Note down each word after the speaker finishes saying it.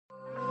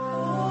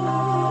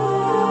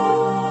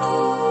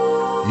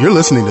You're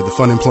listening to the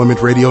Fun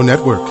Employment Radio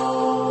Network. The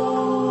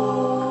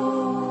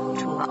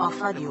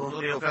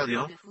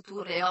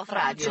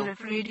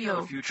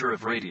future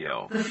of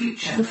radio. The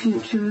future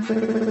of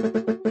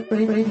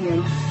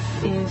radio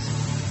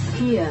is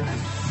here.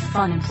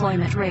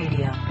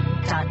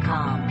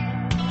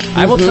 FunemploymentRadio.com.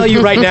 I will tell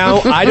you right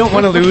now, I don't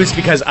want to lose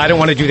because I don't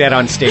want to do that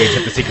on stage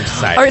at the Secret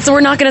Society. All right, so we're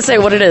not going to say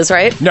what it is,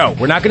 right? No,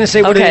 we're not going to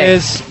say what it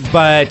is,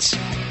 but...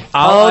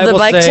 the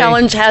bike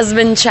challenge has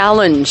been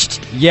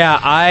challenged. Yeah,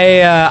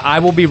 I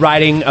will be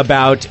riding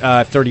about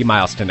 30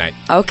 miles tonight.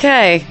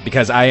 Okay.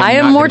 Because I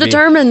am more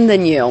determined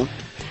than you.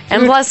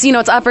 And plus,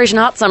 it's Operation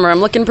Hot Summer. I'm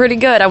looking pretty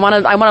good. I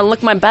want to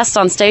look my best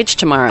on stage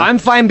tomorrow. I'm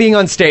fine being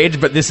on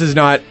stage, but this is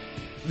not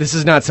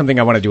something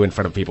I want to do in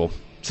front of people.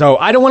 So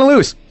I don't want to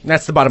lose.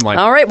 That's the bottom line.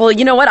 All right. Well,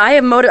 you know what? I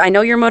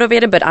know you're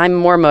motivated, but I'm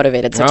more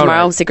motivated. So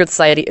tomorrow, Secret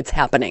Society, it's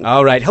happening.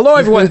 All right. Hello,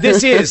 everyone.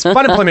 This is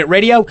Fun Employment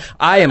Radio.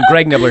 I am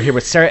Greg Nibbler here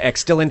with Sarah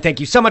X. Dillon. Thank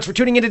you so much for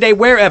tuning in today,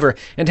 wherever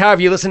and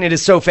however you listen. It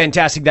is so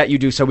fantastic that you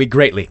do so. We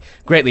greatly,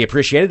 greatly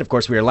appreciate it. Of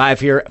course, we are live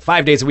here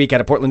 5 days a week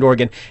out of Portland,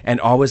 Oregon, and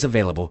always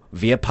available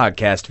via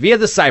podcast, via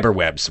the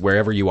cyberwebs,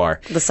 wherever you are.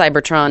 The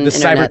Cybertron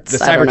internets. The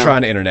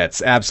Cybertron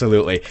internets,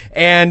 absolutely.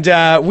 And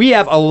we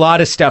have a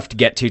lot of stuff to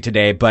get to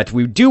today, but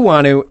we do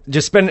want to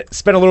just spend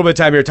a little bit of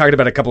time here talking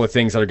about a couple of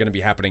things that are going to be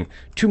happening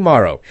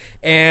tomorrow.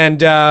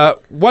 And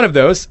one of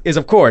those is,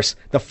 of course,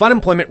 the Fun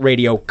Employment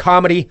Radio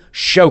Comedy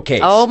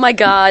Showcase. Oh, my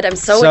God. I'm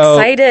so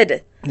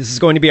excited. This is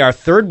going to be our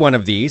third one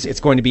of these. It's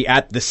going to be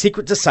at the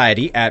Secret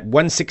Society at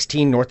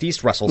 116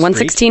 Northeast Russell Street.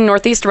 116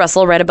 Northeast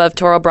Russell, right above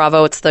Toro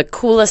Bravo. It's the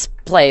coolest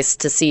place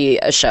to see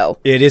a show.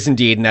 It is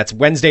indeed, and that's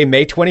Wednesday,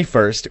 May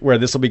 21st, where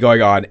this will be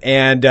going on.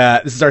 And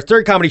this is our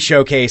third comedy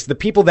showcase. The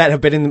people that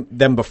have been in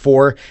them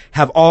before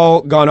have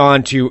all gone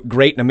on to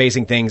great and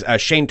amazing things.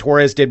 Shane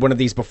Torres did one of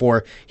these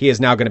before. He is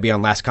now going to be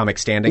on Last Comic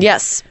Standing.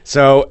 Yes.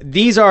 So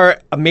these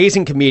are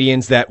amazing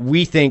comedians that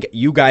we think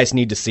you guys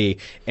need to see,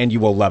 and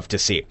you will love to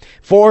see.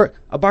 For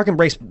a bargain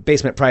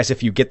basement price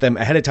if you get them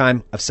ahead of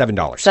time of $7.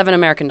 $7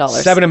 American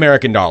dollars. $7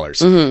 American dollars.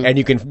 Mm-hmm. And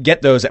you can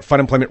get those at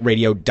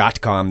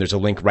funemploymentradio.com. There's a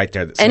link right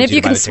there. And if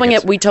you can swing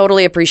it, we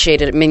totally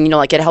appreciate it. I mean,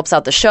 it helps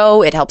out the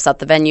show, it helps out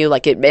the venue,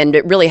 and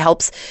it really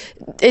helps.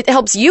 It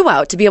helps you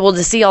out to be able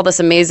to see all this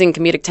amazing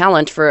comedic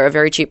talent for a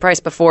very cheap price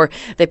before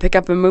they pick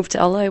up and move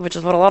to LA, which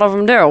is what a lot of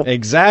them do.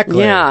 Exactly.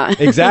 Yeah.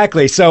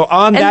 Exactly. So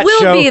on that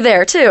show, and we'll be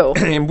there too.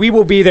 And we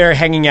will be there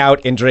hanging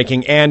out and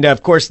drinking, and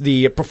of course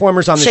the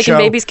performers on the show. Shaking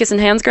babies, kissing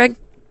hands, Greg.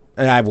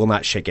 I will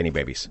not shake any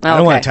babies. I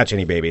don't want to touch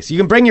any babies. You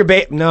can bring your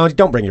baby. No,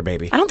 don't bring your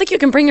baby. I don't think you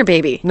can bring your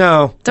baby.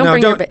 No. Don't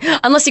bring your baby.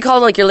 Unless you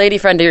call your lady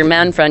friend or your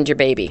man friend your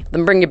baby.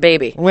 Then bring your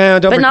baby. Well,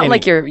 don't bring But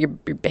not your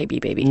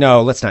baby.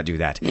 No, let's not do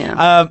that.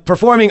 Yeah.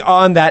 Performing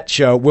on that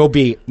show will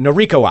be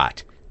Noriko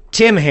Ott,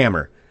 Tim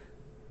Hammer,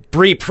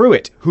 Bri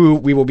Pruett, who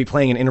we will be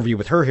playing an interview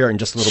with her here in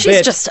just a little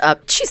bit.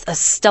 She's a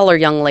stellar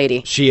young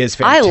lady. She is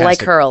fantastic. I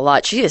like her a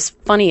lot. She is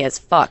funny as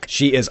fuck.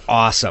 She is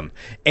awesome.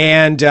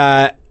 And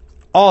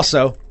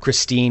also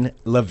Christine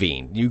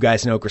Levine. You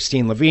guys know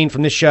Christine Levine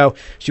from this show.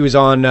 She was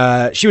on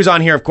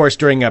here, of course,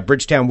 during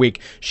Bridgetown Week.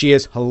 She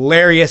is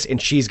hilarious,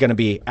 and she's going to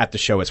be at the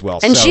show as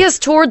well. And she has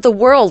toured the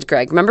world,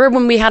 Greg. Remember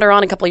when we had her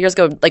on a couple of years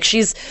ago?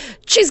 She's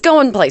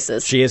going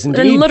places. She is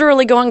indeed. And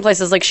literally going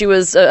places. She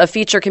was a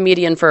feature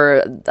comedian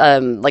for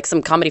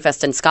some comedy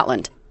fest in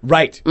Scotland.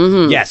 Right.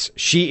 Mm-hmm. Yes,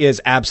 she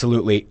is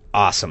absolutely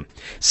awesome.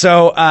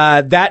 So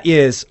that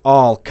is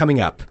all coming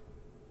up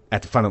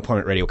at the Fun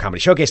Employment Radio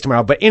Comedy Showcase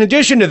tomorrow. But in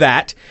addition to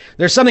that,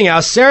 there's something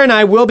else. Sarah and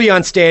I will be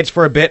on stage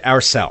for a bit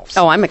ourselves.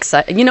 Oh, I'm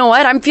excited. You know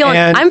what? I'm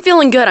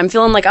feeling good. I'm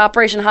feeling like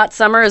Operation Hot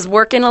Summer is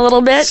working a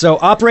little bit. So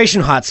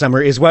Operation Hot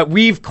Summer is what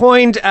we've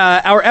coined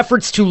our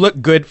efforts to look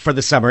good for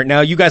the summer.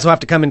 Now, you guys will have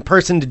to come in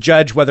person to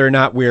judge whether or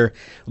not we're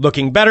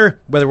looking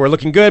better, whether we're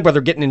looking good, whether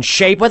we're getting in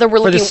shape for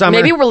the summer.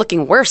 Maybe we're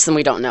looking worse and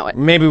we don't know it.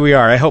 Maybe we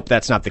are. I hope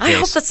that's not the case. I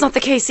hope that's not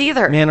the case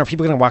either. Man, are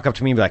people going to walk up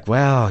to me and be like,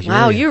 wow,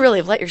 you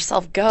really let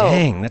yourself go.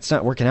 Dang, that's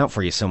not working out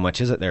for you so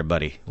much, is it there,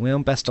 buddy? Well,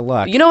 best of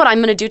luck. You know what I'm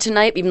going to do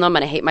tonight, even though I'm going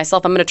to hate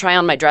myself? I'm going to try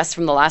on my dress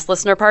from the last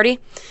listener party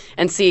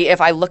and see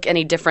if I look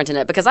any different in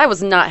it, because I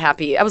was not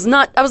happy. I was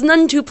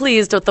none too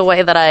pleased with the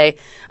way that I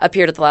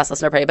appeared at the last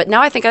listener party. But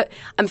now I think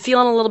I'm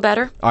feeling a little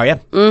better. Are you?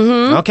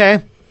 Mm-hmm.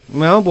 Okay.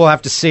 Well, we'll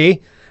have to see.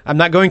 I'm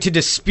not going to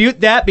dispute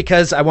that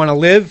because I want to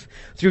live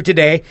through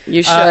today.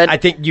 You should. I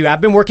think you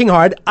have been working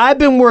hard. I've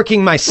been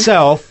working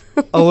myself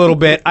a little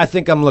bit. I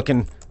think I'm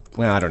looking...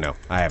 Well, I don't know.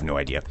 I have no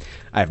idea.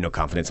 I have no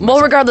confidence in myself.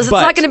 Well, regardless, it's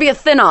not going to be a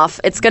thin off.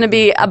 It's going to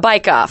be a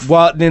bike off.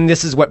 Well, then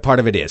this is what part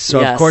of it is.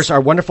 So, yes. Of course,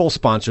 our wonderful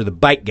sponsor, the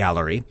Bike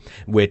Gallery,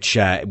 which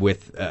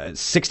with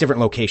 6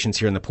 different locations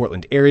here in the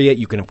Portland area,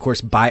 you can, of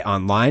course, buy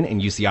online and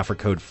use the offer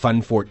code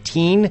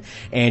FUN14,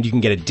 and you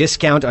can get a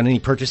discount on any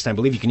purchase. And I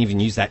believe you can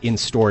even use that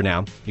in-store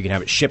now. You can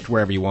have it shipped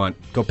wherever you want.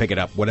 Go pick it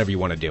up, whatever you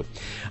want to do.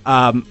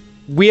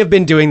 we have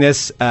been doing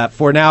this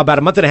for now about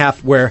a month and a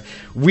half, where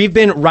we've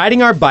been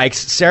riding our bikes,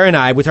 Sarah and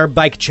I, with our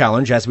bike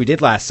challenge, as we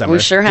did last summer. We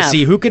sure have. To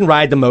see who can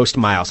ride the most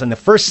miles. And the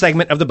first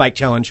segment of the bike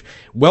challenge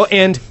will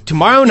end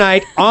tomorrow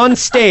night on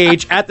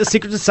stage at the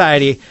Secret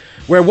Society,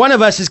 where one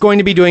of us is going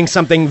to be doing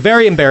something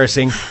very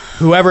embarrassing,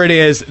 whoever it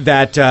is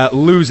that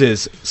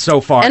loses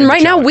so far. And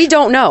right now, we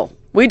don't know.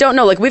 We don't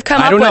know. Like, we've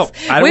come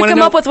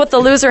up with what the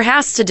loser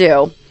has to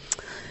do.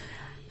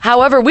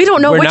 However, we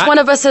don't know which one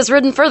of us has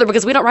ridden further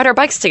because we don't ride our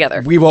bikes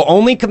together. We will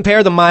only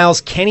compare the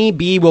miles. Kenny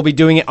B will be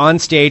doing it on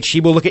stage.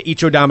 She will look at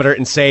each odometer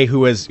and say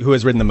who has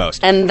ridden the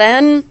most. And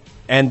then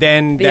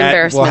the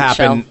that will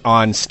happen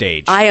on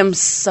stage. I am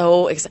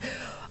so excited.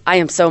 I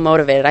am so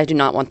motivated. I do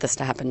not want this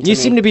to happen to me. You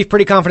seem to be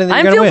pretty confident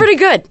that you're going to win. I feel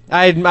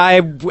pretty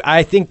good.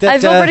 I think that... I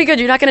feel pretty good.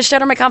 You're not going to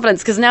shatter my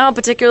confidence because now,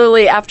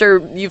 particularly after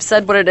you've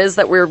said what it is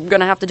that we're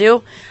going to have to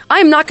do,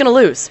 I'm not going to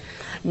lose.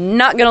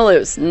 Not going to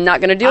lose. Not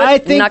going to do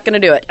it. Not going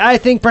to do it. I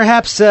think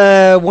perhaps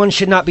one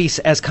should not be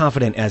as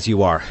confident as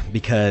you are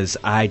because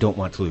I don't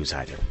want to lose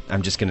either.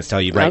 I'm just going to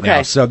tell you right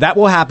now. So that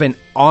will happen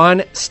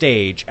on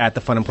stage at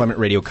the Fun Employment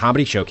Radio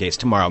Comedy Showcase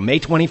tomorrow, May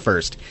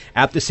 21st,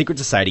 at the Secret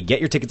Society. Get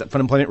your tickets at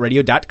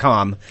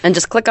funemploymentradio.com. And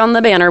just click on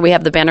the banner. We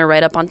have the banner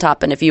right up on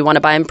top. And if you want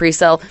to buy them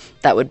pre-sale,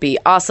 that would be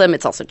awesome.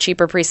 It's also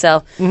cheaper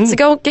pre-sale. Mm-hmm. So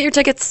go get your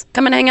tickets.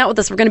 Come and hang out with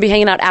us. We're going to be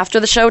hanging out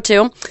after the show,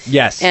 too.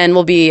 Yes. And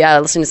we'll be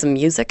listening to some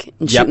music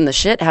and shooting the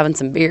shit, having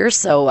some beers.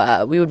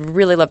 So we would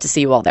really love to see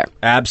you all there.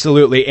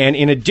 Absolutely. And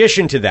in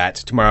addition to that,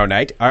 tomorrow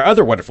night, our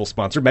other wonderful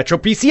sponsor, Metro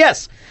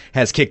PCS,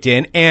 has kicked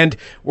in. And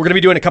we're going to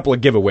be doing a couple of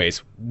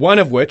giveaways. One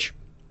of which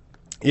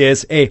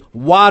is a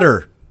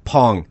water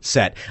pong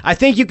set. I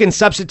think you can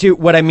substitute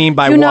what I mean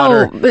by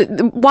water.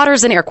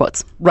 Water's in air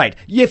quotes. Right.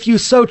 If you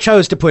so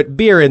chose to put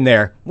beer in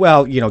there,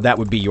 well, that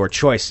would be your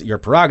choice, your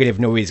prerogative.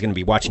 Nobody's going to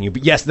be watching you.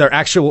 But yes, they're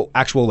actual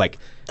like...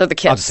 They're the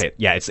kits. I'll just say it.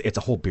 Yeah, it's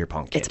a whole beer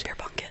pong kit. It's a beer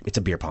pong kit. It's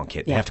a beer pong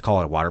kit. Yeah. They have to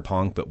call it a water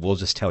pong, but we'll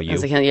just tell you.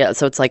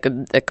 So it's like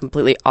a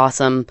completely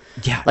awesome,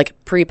 like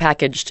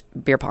prepackaged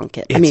beer pong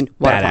kit. It's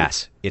water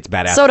badass. Pong. It's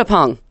badass. Soda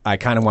pong. I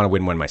kind of want to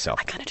win one myself.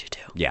 I kind of do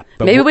too. Yeah.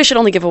 Maybe we should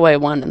only give away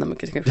one and then we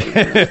could give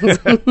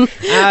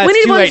we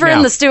need one for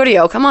in the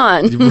studio. Come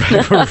on.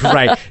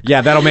 Right.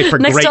 Yeah, that'll make for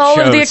next great to all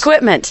shows. of the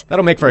equipment.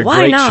 That'll make for a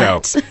great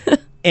show.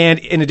 And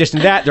in addition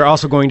to that, they're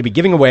also going to be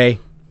giving away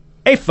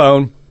a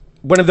phone.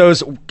 One of those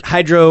the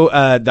hydro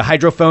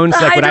phones,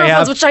 like what I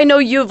have, which I know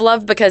you've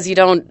loved because you've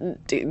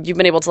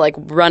been able to like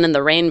run in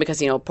the rain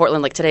because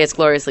Portland, like today it's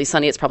gloriously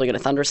sunny. It's probably going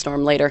to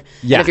thunderstorm later.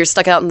 Yeah. And if you're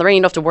stuck out in the rain,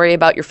 you don't have to worry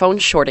about your phone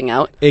shorting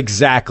out.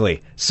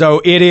 Exactly.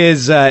 So it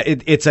is.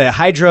 It's a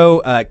hydro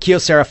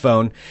Kyocera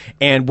phone,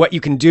 and what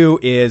you can do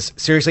is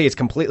seriously, it's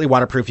completely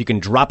waterproof. You can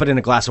drop it in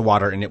a glass of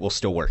water and it will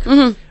still work,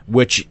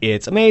 which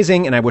it's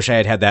amazing. And I wish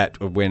I had that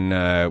when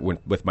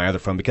with my other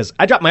phone because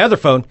I dropped my other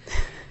phone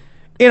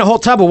in a whole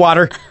tub of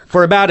water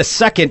for about a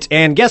second,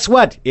 and guess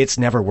what? It's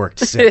never worked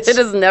since. It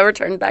has never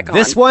turned back on.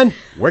 This one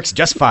works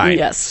just fine.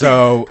 Yes.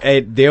 So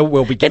they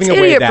will be giving away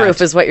that. It's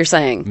idiot-proof is what you're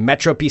saying.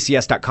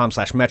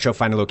 MetroPCS.com/Metro.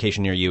 Find a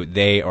location near you.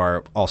 They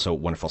are also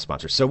wonderful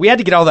sponsors. So we had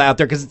to get all that out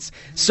there because it's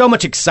so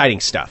much exciting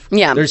stuff.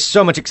 Yeah. There's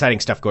so much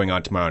exciting stuff going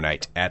on tomorrow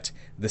night at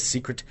the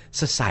Secret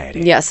Society.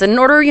 Yes, and in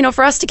order,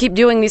 for us to keep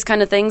doing these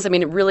kind of things, it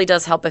really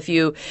does help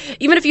even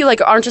if you like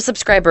aren't a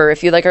subscriber,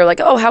 if you like are like,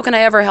 oh, how can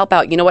I ever help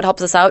out? You know what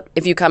helps us out?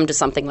 If you come to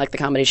something like the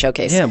Comedy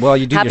Showcase. Yeah, well,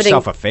 you do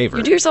yourself a favor.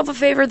 You do yourself a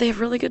favor. They have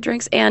really good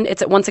drinks, and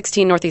it's at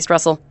 116 Northeast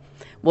Russell.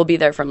 We'll be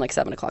there from like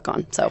 7 o'clock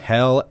on. So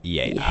hell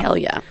yeah. Hell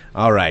yeah.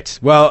 All right.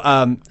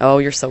 Well, oh,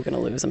 you're so going to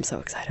lose. I'm so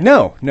excited.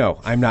 No,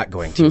 I'm not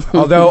going to.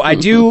 Although I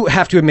do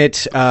have to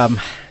admit,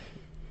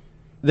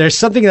 there's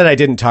something that I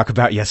didn't talk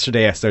about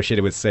yesterday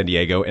associated with San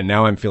Diego, and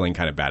now I'm feeling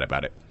kind of bad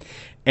about it.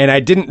 And I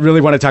didn't really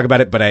want to talk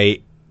about it, but I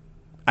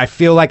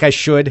feel like I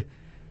should,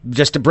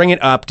 just to bring it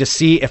up, to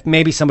see if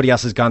maybe somebody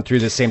else has gone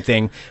through the same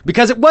thing.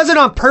 Because it wasn't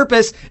on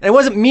purpose, and it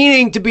wasn't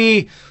meaning to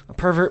be a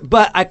pervert,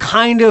 but I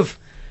kind of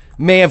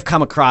may have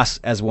come across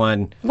as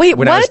one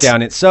when I was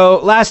down it. So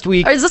last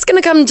week... Is this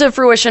going to come to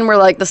fruition where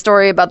like the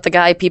story about the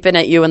guy peeping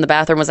at you in the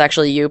bathroom was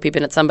actually you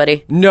peeping at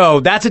somebody? No,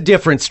 that's a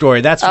different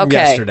story. That's from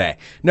yesterday.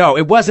 No,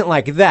 it wasn't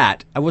like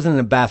that. I wasn't in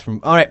the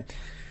bathroom. All right.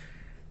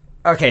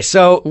 Okay,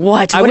 so...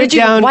 What? I went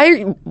down...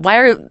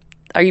 Why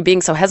are you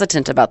being so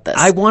hesitant about this?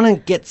 I want to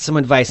get some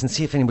advice and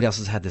see if anybody else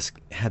has had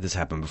this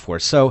happen before.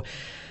 So...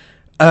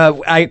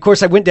 I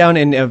went down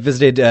and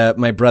visited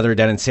my brother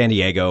down in San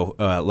Diego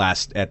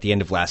at the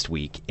end of last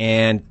week.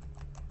 And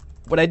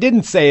what I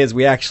didn't say is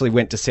we actually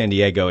went to San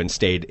Diego and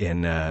stayed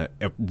in a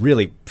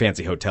really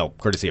fancy hotel,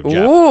 courtesy of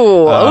Jeff.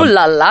 Ooh, oh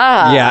la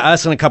la. Yeah,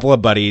 us and a couple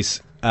of buddies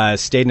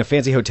stayed in a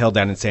fancy hotel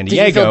down in San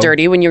Diego. Did you feel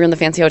dirty when you were in the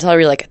fancy hotel? Or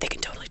were you like, they can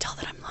totally tell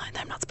that I'm lying,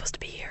 that I'm not supposed to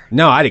be here?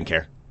 No, I didn't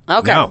care.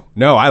 Okay.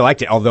 No, I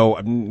liked it, although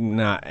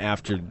not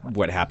after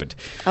what happened.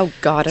 Oh,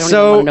 God, I don't even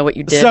want to know what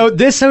you did. So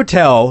this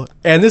hotel,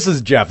 and this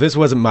is Jeff, this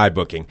wasn't my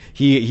booking.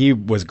 He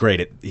was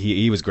great.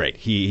 He was great.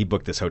 He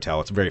booked this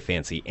hotel. It's very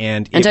fancy.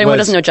 And to anyone who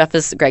doesn't know, Jeff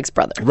is Greg's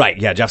brother. Right,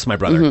 yeah, Jeff's my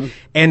brother.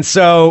 And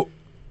so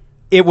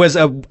it was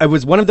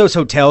one of those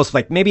hotels,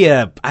 like maybe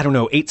a,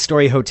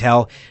 8-story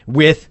hotel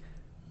with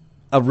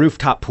a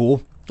rooftop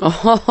pool.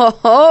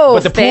 Oh,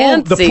 But the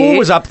fancy. pool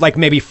was up like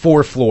maybe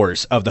 4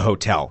 floors of the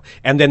hotel.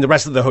 And then the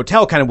rest of the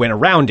hotel kind of went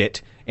around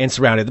it and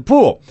surrounded the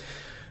pool.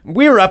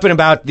 We were up in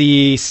about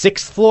the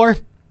 6th floor,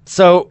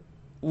 so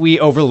we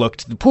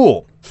overlooked the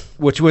pool,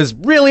 which was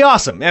really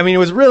awesome. I mean, it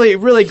was really,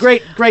 really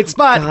great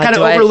spot. Kind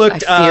of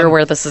overlooked. I fear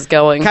where this is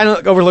going. Kind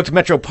of overlooked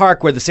Metro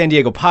Park, where the San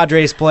Diego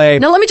Padres play.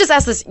 Now, let me just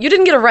ask this: you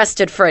didn't get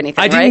arrested for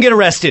anything, I didn't get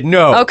arrested.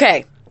 No.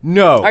 Okay.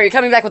 No. Are you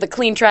coming back with a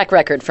clean track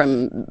record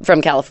from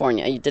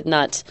California? You did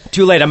not.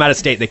 Too late. I'm out of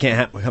state. They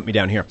can't hunt me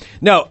down here.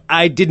 No,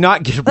 I did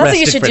not get arrested. That's what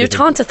you should do.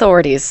 Taunt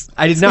authorities.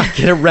 I did not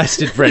get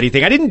arrested for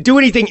anything. I didn't do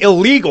anything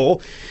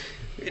illegal.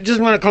 It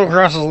just want to come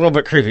across as a little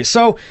bit creepy.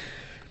 So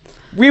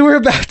we're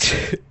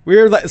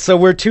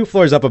 2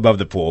 floors up above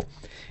the pool,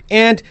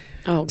 and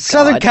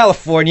Southern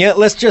California.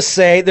 Let's just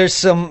say there's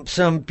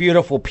some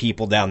beautiful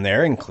people down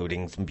there,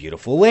 including some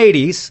beautiful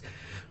ladies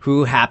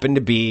who happen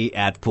to be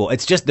at the pool.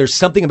 It's just, there's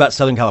something about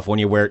Southern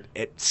California where,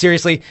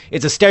 seriously,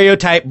 it's a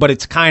stereotype, but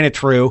it's kind of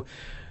true.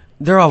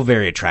 They're all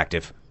very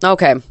attractive.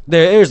 Okay.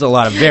 There's a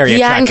lot of very attractive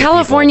Yeah, in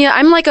California, people.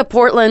 I'm like a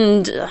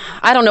Portland,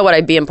 I don't know what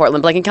I'd be in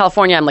Portland, but like in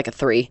California, I'm like a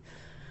 3.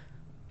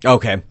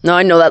 Okay. No,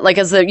 I know that. Like,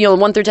 as the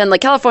 1 through 10,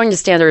 like California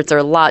standards are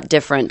a lot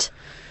different.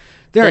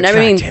 They're than,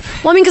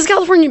 attractive. I mean, because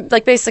California,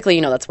 like,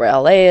 basically, that's where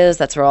LA is.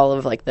 That's where all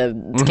of, like, the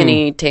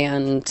skinny,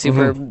 tan,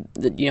 super,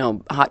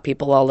 hot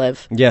people all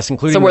live. Yes,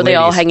 including So were the they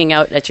all ladies. hanging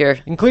out at your...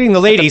 Including the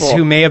ladies pool.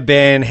 who may have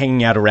been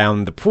hanging out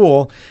around the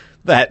pool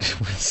that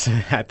was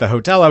at the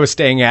hotel I was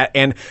staying at.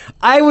 And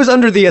I was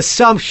under the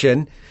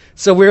assumption,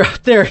 so we were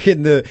out there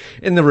in the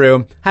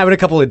room having a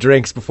couple of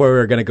drinks before we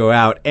were going to go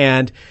out.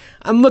 And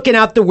I'm looking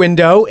out the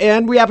window,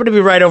 and we happen to be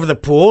right over the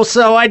pool.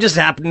 So I just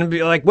happen to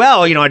be like,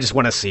 well, I just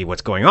want to see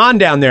what's going on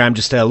down there. I'm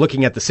just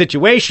looking at the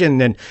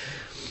situation. And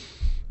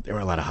there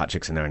were a lot of hot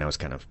chicks in there, and I was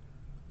kind of...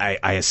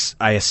 I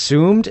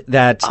assumed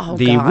that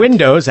the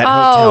windows at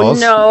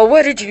hotels... Oh, no.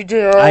 What did you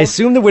do? I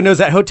assumed the windows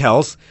at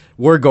hotels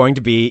were going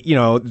to be,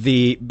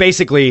 the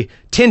basically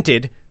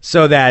tinted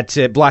so that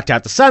it blocked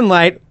out the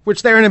sunlight,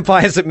 which therein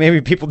implies that maybe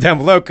people down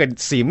below could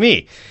see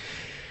me.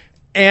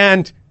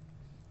 And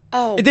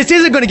this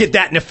isn't going to get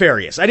that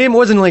nefarious. I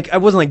wasn't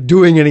like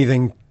doing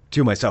anything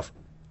to myself.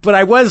 But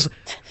I was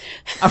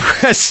wow, what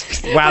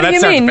that do you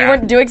sounds mean? bad. You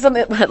weren't doing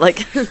something,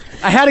 like...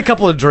 I had a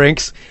couple of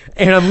drinks,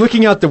 and I'm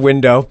looking out the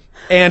window,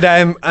 and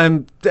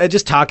I'm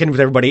just talking with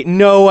everybody.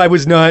 No, I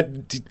was not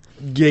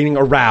getting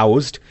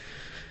aroused.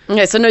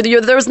 Okay, so no,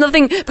 there was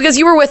nothing, because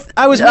you were with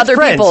other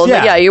friends, people.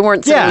 Yeah. You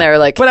weren't sitting there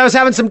like... But I was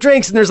having some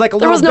drinks, and there's like a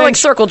little bench. There was no like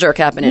circle jerk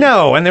happening.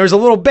 No, and there was a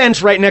little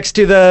bench right next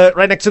to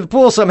the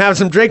pool, so I'm having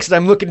some drinks, and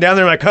I'm looking down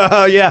there, like,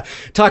 oh yeah,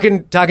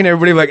 talking to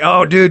everybody, like,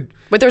 oh dude.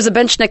 But there's a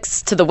bench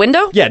next to the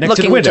window? Yeah, next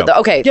to the window.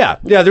 Okay. Yeah,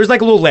 there's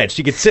like a little ledge.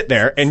 You could sit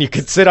there, and you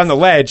could sit on the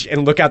ledge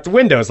and look out the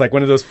window. It's like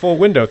one of those full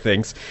window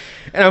things.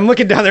 And I'm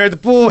looking down there at the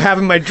pool,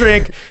 having my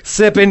drink,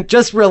 sipping,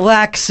 just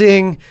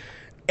relaxing,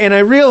 and I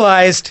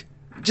realized...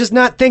 just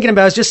not thinking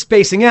about it, I was just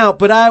spacing out,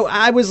 but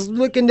I was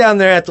looking down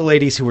there at the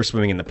ladies who were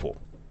swimming in the pool.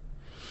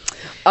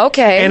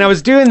 Okay. And I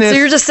was doing this. So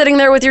you're just sitting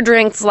there with your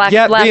drinks, laughing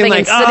like,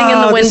 and sitting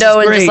in the "Oh, this is window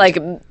and just great."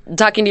 like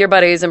talking to your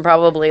buddies and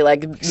probably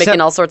like making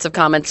all sorts of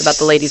comments about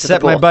the ladies at the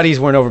Except pool. my buddies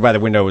weren't over by the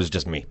window, it was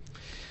just me.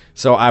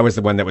 So I was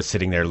the one that was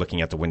sitting there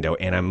looking out the window,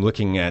 and I'm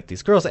looking at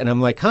these girls, and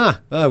I'm like, huh,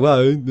 oh,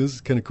 wow, this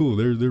is kind of cool.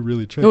 They're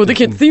really attractive. Oh, they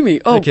can't see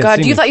me. Oh,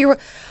 God. You thought you were...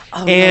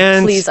 Oh,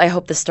 And- no, please, I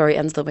hope this story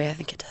ends the way I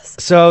think it does.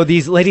 So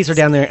these ladies are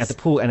down there at the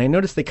pool, and I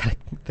noticed they kind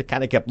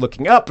of kept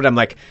looking up, and I'm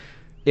like,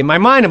 in my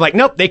mind, I'm like,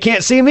 nope, they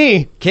can't see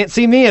me. Can't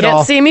see me at all.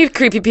 Can't see me,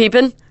 creepy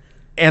peeping.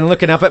 And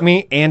looking up at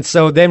me, and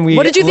so then we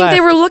What did you think left.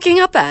 they were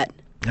looking up at?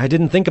 I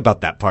didn't think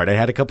about that part. I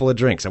had a couple of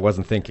drinks. I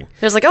wasn't thinking.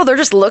 It was like, oh, they're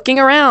just looking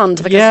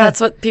around because that's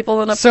what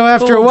people in a So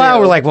after a pool while,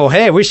 do. we're like, well,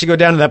 hey, we should go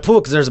down to that pool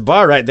because there's a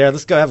bar right there.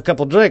 Let's go have a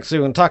couple of drinks so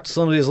we can talk to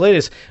some of these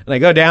ladies. And I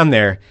go down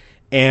there,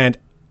 and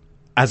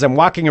as I'm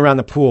walking around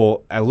the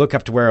pool, I look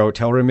up to where our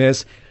hotel room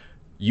is.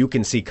 You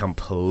can see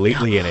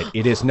completely in it.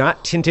 It is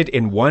not tinted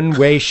in one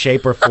way,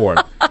 shape, or form.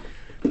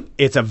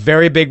 It's a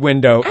very big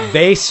window.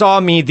 They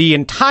saw me the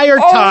entire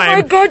time.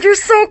 Oh my God, you're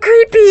so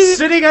creepy.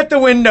 Sitting at the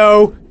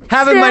window,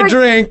 having my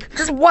drink,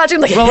 just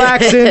watching, like,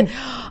 relaxing,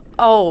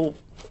 oh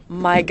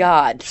my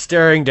God.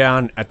 staring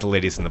down at the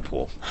ladies in the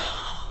pool.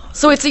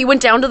 So you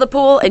went down to the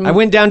pool and I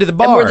went down to the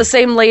bar. And were the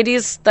same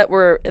ladies that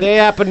were... They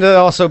happened to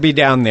also be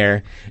down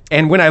there.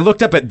 And when I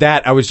looked up at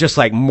that, I was just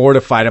like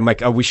mortified. I'm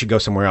like, oh, we should go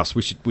somewhere else.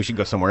 We should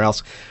go somewhere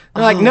else.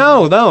 They're like,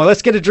 no,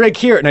 let's get a drink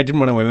here. And I didn't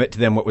want to admit to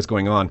them what was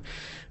going on.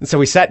 And so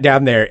we sat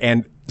down there,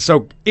 and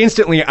so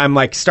instantly I'm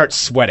like, start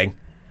sweating.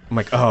 I'm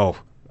like, oh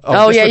this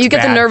yeah, looks you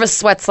get bad. the nervous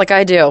sweats like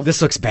I do.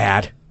 This looks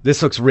bad.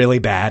 This looks really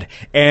bad.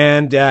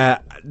 And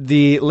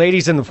the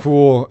ladies in the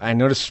pool, I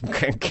noticed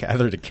kind of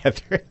gathered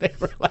together.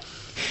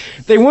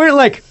 They weren't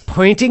like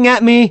pointing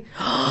at me,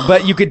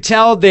 but you could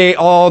tell they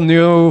all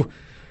knew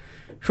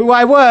who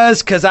I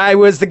was because I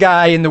was the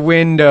guy in the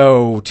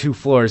window 2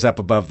 floors up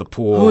above the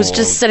pool. Who was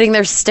just sitting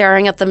there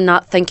staring at them,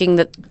 not thinking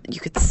that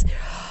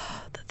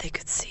that they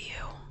could see you.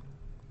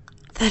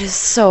 That is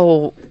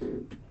so...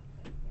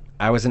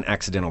 I was an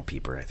accidental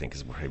peeper, I think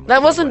is what it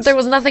That wasn't. There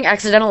was nothing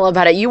accidental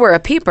about it. You were a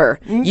peeper.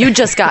 You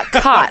just got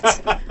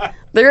caught.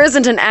 There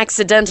isn't an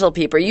accidental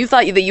peeper. You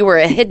thought that you were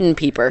a hidden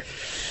peeper,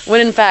 when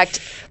in fact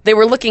they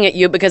were looking at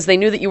you because they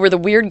knew that you were the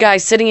weird guy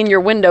sitting in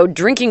your window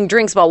drinking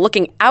drinks while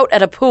looking out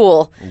at a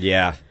pool.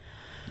 Yeah.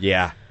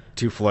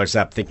 2 floors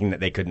up, thinking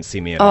that they couldn't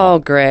see me at all. Oh,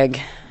 Greg.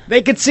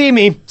 They could see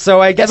me,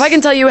 so I guess... If I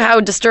can tell you how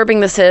disturbing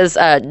this is,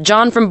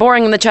 John from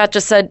Boring in the chat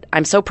just said,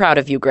 "I'm so proud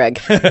of you, Greg."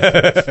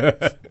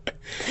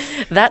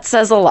 That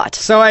says a lot.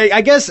 So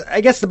I guess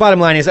the bottom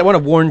line is I want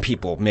to warn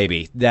people,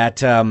 maybe,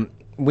 that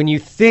when you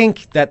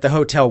think that the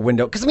hotel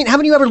window... Because, I mean,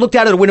 haven't you ever looked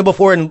out at a window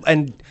before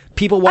and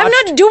people watch... I'm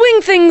not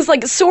doing things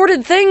like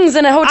sordid things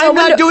in a hotel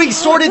window. I'm not doing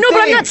sordid things. No,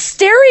 but I'm not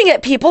staring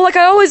at people. Like,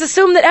 I always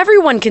assume that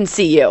everyone can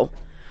see you.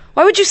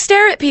 Why would you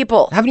stare at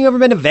people? Haven't you ever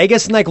been to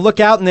Vegas and, like, look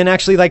out and then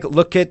actually, like,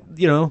 look at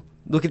the...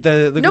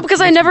 No,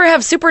 because I never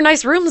have super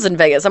nice rooms in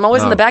Vegas. I'm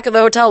always in the back of the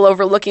hotel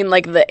overlooking,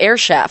 like, the air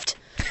shaft.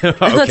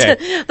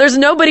 Okay. There's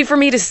nobody for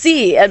me to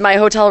see at my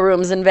hotel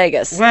rooms in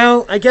Vegas.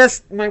 Well, I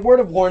guess my word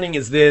of warning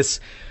is this.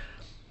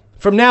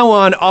 From now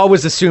on,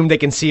 always assume they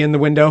can see in the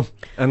window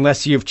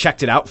unless you've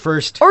checked it out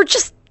first. Or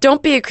just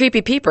don't be a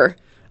creepy peeper.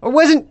 I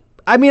was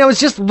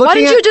just looking Why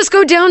didn't you just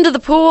go down to the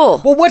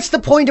pool? Well, what's the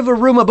point of a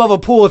room above a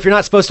pool if you're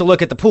not supposed to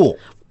look at the pool?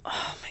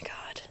 Oh, my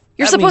God.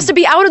 You're supposed to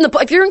be out in the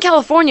pool. If you're in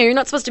California, you're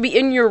not supposed to be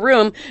in your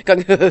room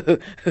going and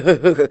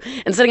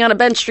sitting on a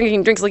bench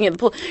drinking drinks looking at the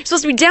pool. You're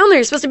supposed to be down there.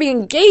 You're supposed to be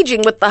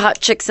engaging with the hot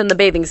chicks in the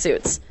bathing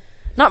suits.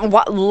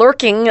 Not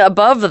lurking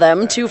above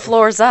them 2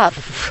 floors up.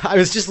 I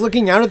was just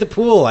looking out at the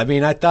pool. I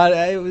mean, I thought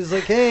I was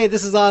like, hey,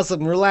 this is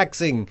awesome,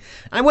 relaxing.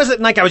 I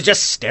wasn't like I was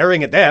just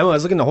staring at them. I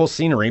was looking at the whole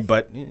scenery,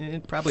 but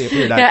it probably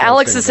appeared. Yeah,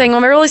 Alex is saying, well,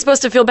 am I really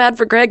supposed to feel bad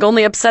for Greg,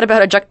 only upset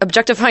about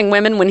objectifying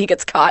women when he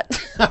gets caught?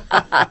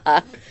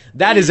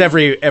 That is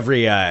every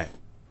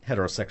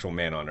heterosexual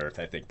man on earth,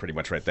 I think, pretty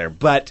much right there.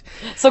 But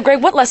so,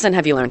 Greg, what lesson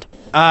have you learned?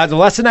 The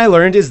lesson I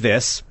learned is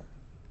this.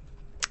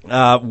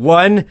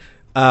 One,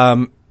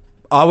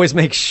 always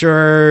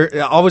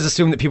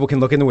assume that people can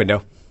look in the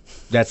window.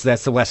 That's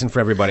the lesson for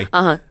everybody.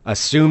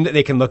 Assume that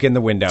they can look in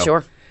the window.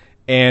 Sure.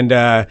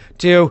 And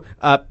 2,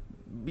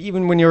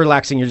 even when you're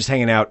relaxing, you're just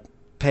hanging out,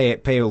 pay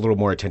a little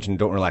more attention.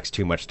 Don't relax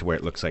too much to where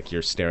it looks like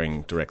you're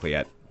staring directly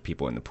at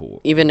people in the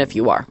pool. Even if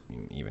you are.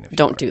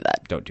 Don't do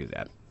that. Don't do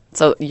that.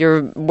 So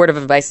your word of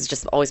advice is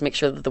just always make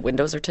sure that the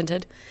windows are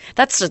tinted?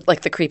 That's just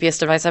like the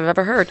creepiest advice I've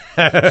ever heard.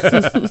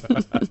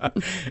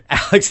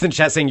 Alex in the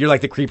chat saying you're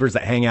like the creepers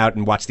that hang out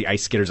and watch the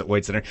ice skaters at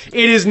Lloyd Center.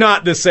 It is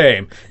not the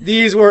same.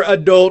 These were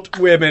adult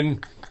women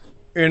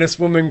in a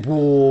swimming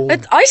pool.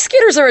 Ice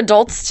skaters are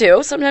adults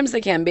too. Sometimes they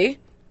can be.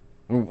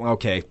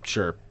 Okay,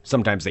 sure.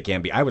 Sometimes they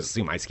can be. I would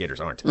assume ice skaters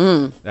aren't.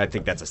 I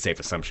think that's a safe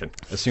assumption.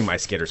 Assume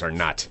ice skaters are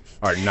not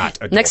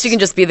adults. Next, you can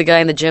just be the guy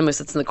in the gym who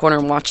sits in the corner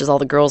and watches all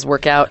the girls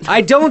work out.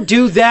 I don't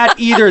do that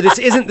either. This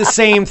isn't the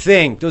same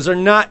thing. Those are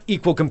not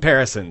equal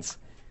comparisons.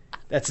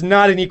 That's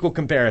not an equal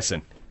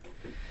comparison.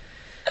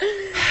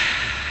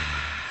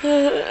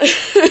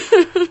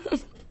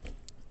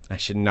 I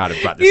should not have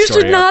brought this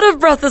story up. You should not have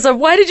brought this up.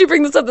 Why did you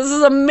bring this up? This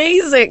is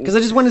amazing. Because I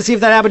just wanted to see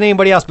if that happened to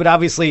anybody else, but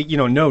obviously,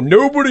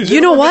 nobody's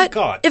You know what?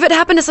 Caught. If it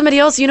happened to somebody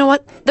else, you know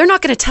what? They're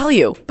not going to tell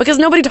you because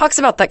nobody talks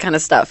about that kind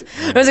of stuff.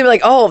 They're going to be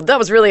like, oh, that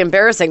was really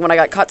embarrassing when I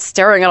got caught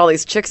staring at all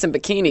these chicks in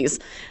bikinis.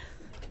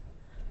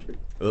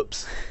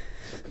 Oops.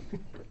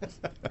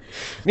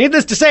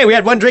 Needless to say, we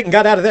had one drink and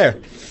got out of there.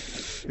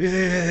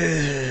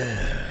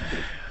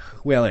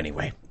 Well,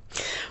 anyway.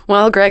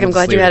 Well, Greg, I'm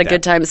glad you had a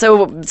good time.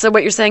 So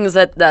what you're saying is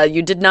that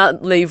you did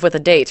not leave with a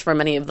date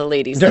from any of the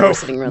ladies that were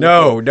sitting around the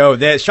pool.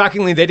 No.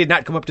 Shockingly, they did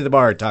not come up to the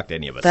bar and talk to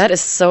any of us. That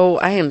is so...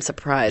 I am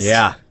surprised.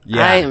 Yeah.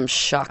 I am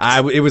shocked.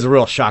 It was a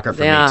real shocker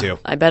for me, too.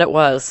 I bet it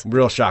was.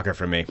 Real shocker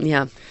for me.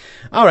 Yeah.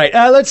 All right,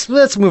 let's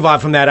move on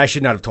from that. I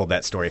should not have told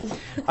that story.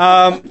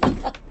 Why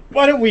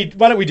don't we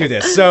do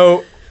this?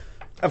 So...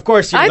 Of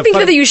course, I think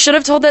that you should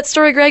have told that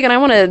story, Greg, and I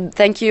want to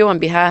thank you on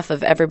behalf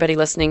of everybody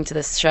listening to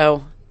this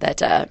show.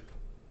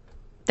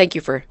 Thank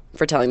you for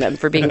telling them,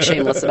 for being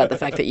shameless about the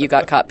fact that you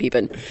got caught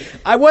peeping.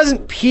 I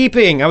wasn't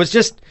peeping. I was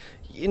just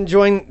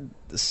enjoying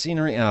the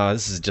scenery. Oh,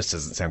 this just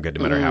doesn't sound good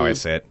no matter how I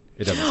say it.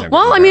 It doesn't sound good.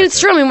 Well, I mean, it's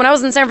true. I mean, when I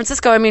was in San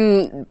Francisco,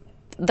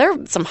 there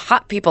are some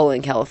hot people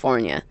in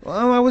California.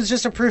 Well, I was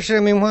just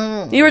appreciating.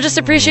 You were just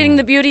appreciating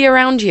the beauty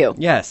around you.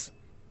 Yes.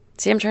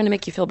 See, I'm trying to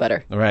make you feel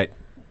better. All right.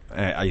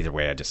 Either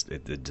way, it just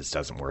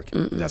doesn't work.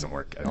 It doesn't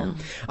work at all.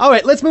 All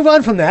right, let's move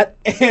on from that.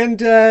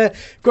 And, of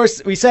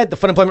course, we said the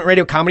Fun Employment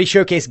Radio Comedy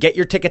Showcase. Get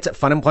your tickets at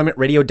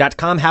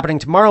funemploymentradio.com. Happening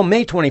tomorrow,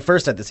 May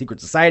 21st at the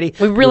Secret Society.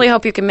 We really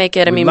hope you can make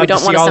it. I mean, we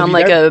don't want to sound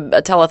like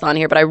a telethon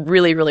here, but I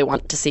really, really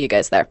want to see you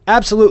guys there.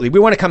 Absolutely. We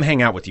want to come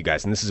hang out with you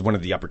guys, and this is one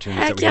of the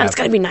opportunities that we have. It's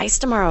going to be nice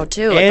tomorrow,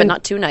 too, but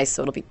not too nice,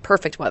 so it'll be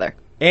perfect weather.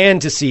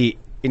 And to see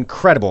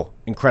incredible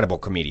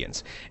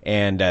comedians,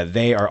 and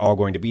they are all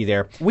going to be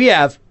there. We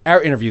have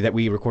our interview that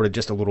we recorded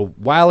just a little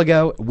while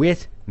ago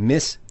with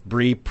Miss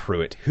Bri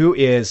Pruett, who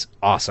is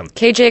awesome.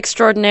 KJ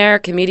extraordinaire,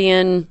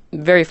 comedian,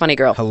 very funny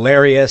girl.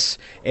 Hilarious.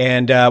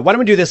 And why don't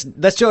we do this?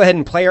 Let's go ahead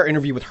and play our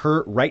interview with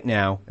her right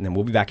now, and then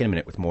we'll be back in a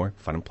minute with more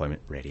Fun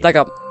Employment Radio. Back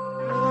up.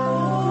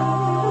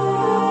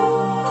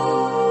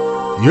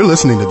 You're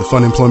listening to the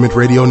Fun Employment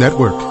Radio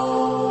Network.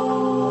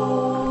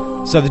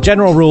 So the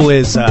general rule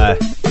is... I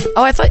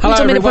thought you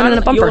told me to put it in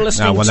a bumper. You're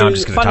listening now I'm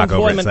just to going to Fun talk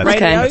over it. Employment So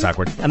Radio, that's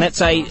awkward. and that's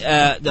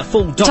the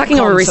full Talking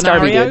over Reese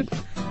Darby, scenario. dude.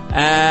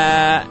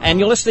 And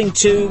you're listening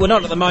to, well,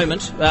 not at the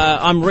moment,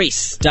 I'm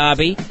Reese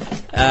Darby.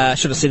 Should have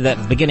said that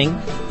at the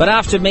beginning. But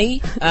after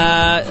me,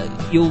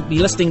 you'll be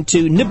listening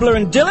to Nibbler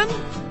and Dylan.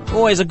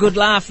 Always a good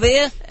laugh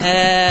there.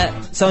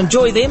 So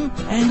enjoy them,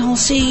 and I'll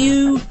see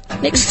you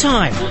next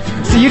time.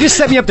 So you just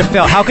set me up to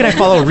fail. How can I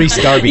follow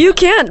Reese Darby? You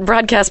can't,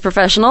 broadcast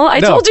professional. I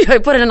No. told you I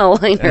put it in a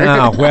liner.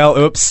 Oh, well,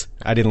 oops.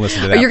 I didn't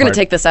listen to that You're going part. to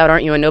take this out,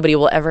 aren't you? And nobody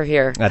will ever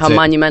hear That's how it.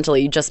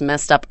 monumentally you just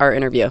messed up our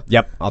interview.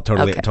 Yep, I'll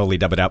totally Okay. totally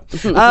dub it out.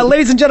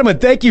 Ladies and gentlemen,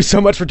 thank you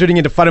so much for tuning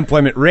into Fun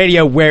Employment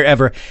Radio,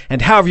 wherever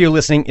and however you're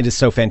listening. It is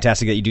so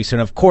fantastic that you do so.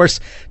 And of course,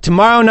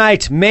 tomorrow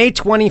night, May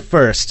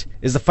 21st,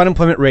 is the Fun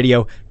Employment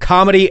Radio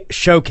Comedy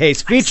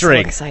Showcase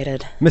featuring So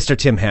excited. Mr.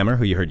 Tim Hammer,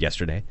 who you heard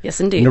yesterday. Yes,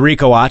 indeed.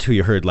 Noriko Ott, who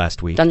you heard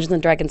last week. Dungeons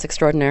and Dragons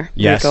extraordinaire.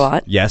 Yes, Rico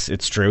Ott. yes,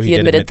 it's true. He did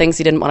admitted admit- things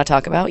he didn't want to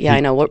talk about. Yeah,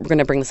 I know. We're going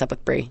to bring this up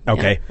with Bri.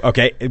 Okay,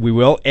 okay, we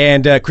will. And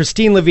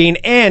Christine Levine,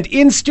 and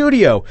in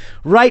studio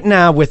right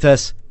now with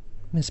us,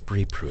 Miss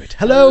Bri Pruett.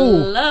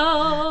 Hello.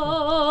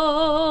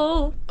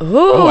 Hello.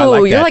 Ooh, I like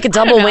you're that. like a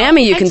double I don't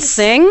know. whammy. You I can just-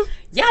 sing.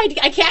 Yeah,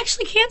 I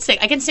actually can sing.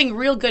 I can sing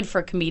real good for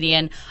a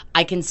comedian.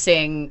 I can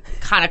sing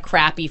kind of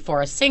crappy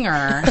for a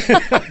singer,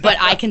 but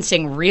I can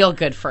sing real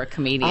good for a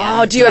comedian.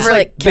 Oh, do you ever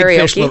like Big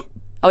Fish, karaoke? Little-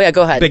 Oh, yeah,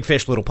 go ahead. Big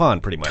Fish, Little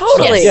Pond, pretty much.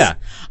 Totally. So, yeah.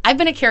 I've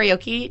been a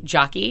karaoke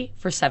jockey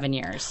for 7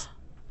 years.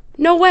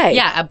 No way.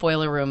 Yeah, at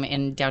Boiler Room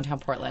in downtown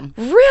Portland.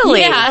 Really?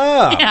 Yeah,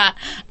 Ah. yeah.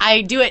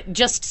 I do it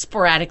just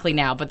sporadically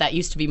now, but that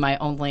used to be my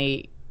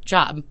only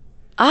job.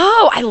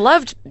 Oh,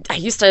 I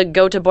used to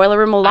go to Boiler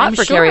Room a lot I'm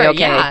for sure, karaoke.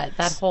 Yeah,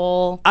 that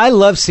whole... I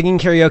love singing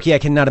karaoke. I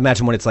cannot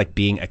imagine what it's like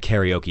being a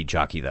karaoke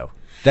jockey, though.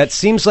 That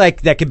seems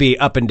like that could be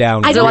up and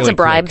down. Is there lots really of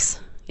bribes?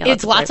 Yeah,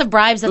 It's lots of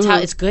bribes. That's Mm-hmm. how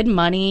it's good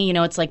money. You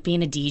know, it's like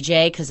being a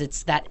DJ because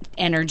it's that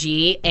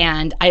energy.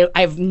 And I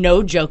have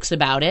no jokes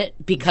about it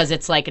because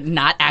it's like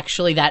not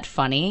actually that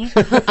funny.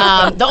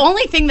 The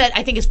only thing that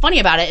I think is funny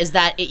about it is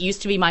that it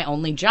used to be my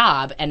only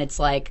job, and it's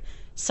like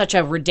such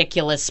a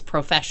ridiculous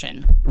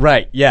profession.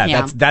 Right, yeah.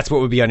 Yeah. That's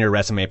what would be on your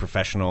resume,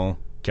 professional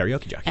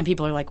karaoke jockey. And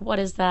people are like, "What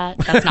is that?"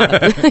 That's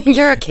not a thing.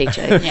 You're a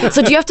KJ. Yeah.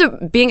 So do you have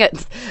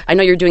to, I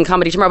know you're doing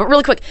comedy tomorrow, but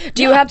really quick,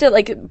 do you have to,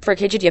 like, for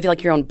KJ, do you have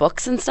like your own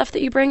books and stuff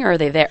that you bring, or are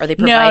they there? Are they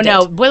No, provided?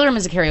 no. Boiler Room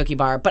is a karaoke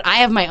bar, but I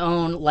have my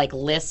own like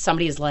list.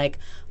 Somebody is like,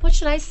 "What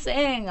should I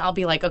sing?" I'll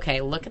be like,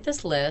 "Okay, look at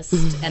this list,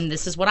 and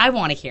this is what I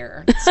want to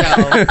hear." So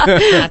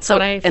that's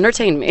what I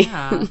Entertain me.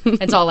 Yeah.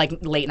 It's all like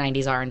late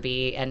 '90s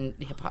R&B and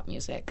hip hop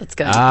music. That's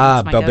good.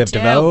 Ah, my Belle Biv go-to.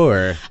 DeVoe,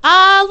 or...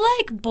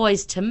 Like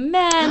Boys to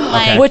Men.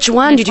 Like Which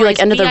one? Did you like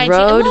Notorious End of the B.I.G.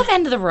 Road? I love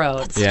End of the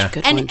Road. Yeah.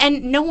 Good one.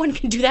 And no one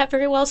can do that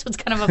very well, so it's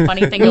kind of a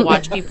funny thing to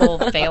watch people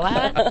fail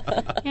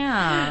at.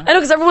 Yeah. I know,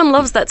 because everyone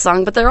loves that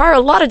song, but there are a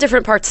lot of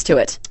different parts to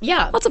it.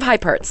 Yeah. Lots of high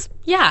parts.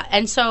 Yeah,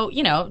 and so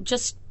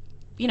just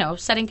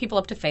setting people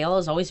up to fail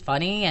is always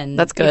funny, and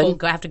That's good.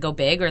 People have to go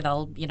big, or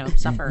they'll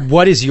suffer.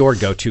 What is your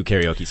go-to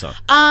karaoke song?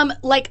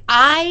 Like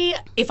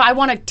if I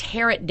want to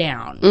tear it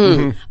down,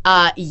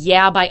 Mm-hmm.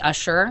 "Yeah" by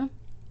Usher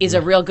is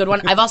a real good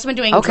one. I've also been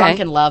doing Okay. "Drunk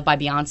in Love" by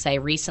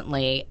Beyonce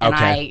recently, and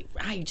Okay.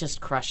 I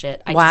just crush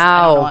it.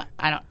 Wow.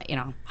 I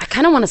don't. I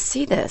kind of want to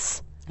see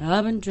this.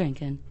 I've been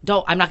drinking.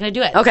 I'm not going to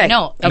do it. Okay.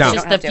 No, it's No.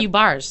 just the few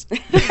bars. you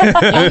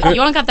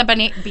don't got that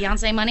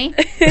Beyonce money?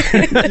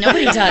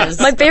 Nobody does.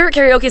 My favorite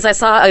karaoke is I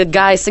saw a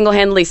guy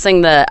single-handedly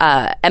sing the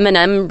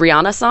Eminem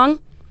Rihanna song.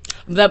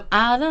 The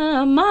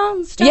other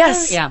monster.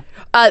 Yes. Yeah.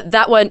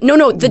 That one.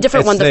 No, the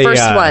different one. It's The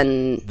first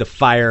one. The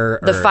fire...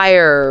 The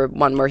fire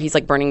one where he's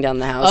like burning down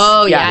the house.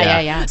 Oh,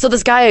 yeah. So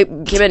this guy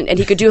came in and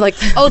he could do like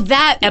Oh,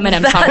 that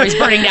Eminem song where he's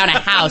burning down a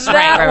house.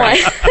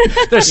 Right.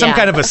 There's some Yeah.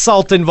 kind of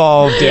assault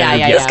involved. Yeah, and-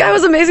 yeah, this guy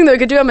was amazing though. He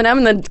could do Eminem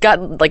and then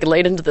got like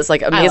laid into this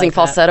like amazing like that.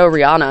 falsetto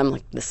Rihanna. I'm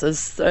like, this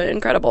is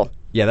incredible.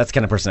 Yeah, that's the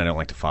kind of person I don't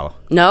like to follow.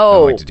 No, I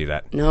don't like to do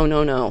that. No.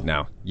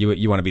 No,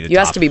 you want to be the You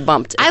top. has to be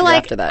bumped. If I you're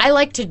like after that. I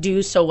like to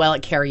do so well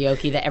at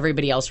karaoke that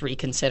everybody else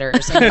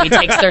reconsiders and maybe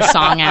takes their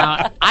song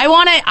out. I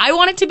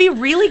want it to be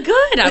really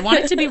good. I want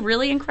it to be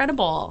really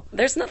incredible.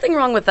 There's nothing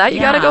wrong with that. You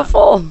Yeah. got to go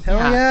full.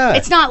 Hell yeah.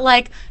 It's not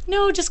like,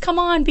 no, just come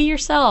on, be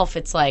yourself.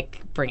 It's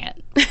like, bring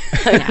it.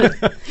 Yeah.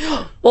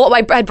 Well,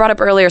 I brought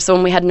up earlier, so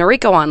when we had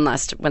Noriko on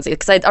last Wednesday,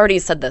 because I'd already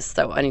said this,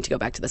 so I need to go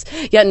back to this.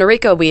 Yeah,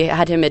 Noriko, we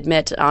had him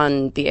admit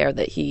on the air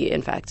that he,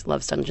 in fact,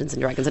 loves Dungeons &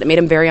 Dragons, and it made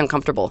him very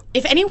uncomfortable.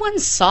 If anyone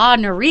saw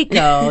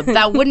Noriko,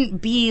 that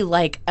wouldn't be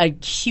like a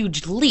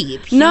huge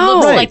leap. He No.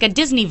 looks Right. like a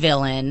Disney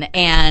villain,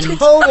 and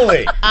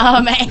Totally.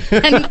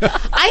 and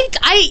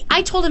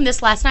I told him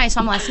this last night. I saw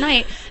him last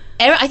night,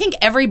 I think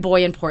every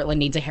boy in Portland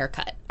needs a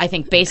haircut. I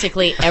think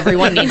basically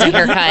everyone needs a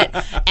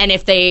haircut. And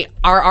if they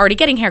are already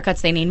getting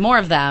haircuts, they need more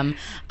of them.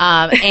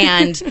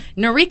 And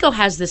Noriko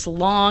has this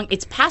long,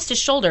 it's past his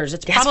shoulders.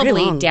 It's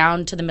probably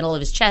down to the middle of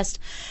his chest.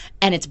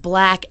 And it's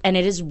black. And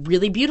it is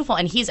really beautiful.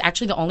 And he's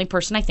actually the only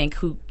person, I think,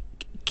 who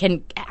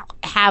can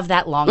have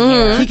that long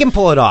hair. He can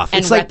pull it off.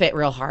 And rep it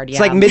real hard, It's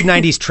like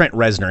mid-90s Trent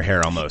Reznor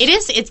hair almost. It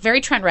is. It's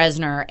very Trent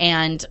Reznor.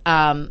 And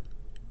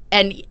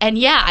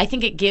yeah, I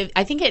think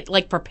it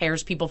like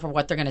prepares people for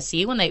what they're going to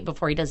see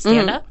before he does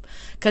stand up,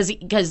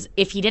 because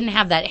if he didn't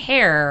have that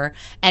hair,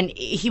 and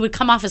he would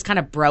come off as kind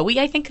of bro-y,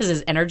 I think, because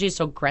his energy is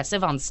so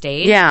aggressive on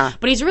stage. Yeah,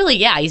 but he's really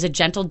he's a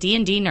gentle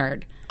D&D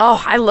nerd. Oh,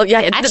 I love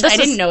Actually, I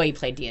didn't know he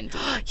played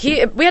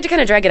D&D. We had to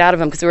kind of drag it out of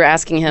him because we were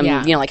asking him,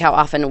 like how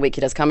often a week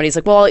he does comedy. He's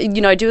like, well,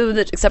 I do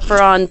it except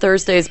for on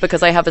Thursdays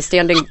because I have a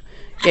standing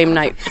game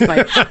night with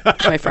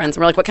my friends.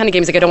 And we're like, what kind of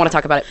games? Like, I don't want to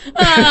talk about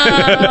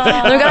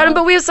it.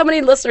 But we have so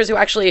many listeners who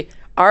actually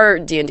are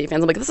D&D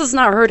fans. I'm like, this is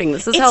not hurting.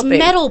 This is helping. It's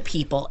metal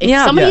people. If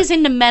somebody's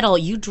into metal,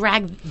 you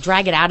drag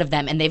it out of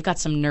them, and they've got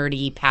some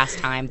nerdy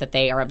pastime that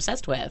they are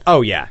obsessed with.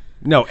 Oh, yeah.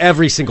 No,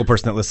 every single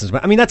person that listens.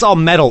 I mean, that's all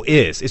metal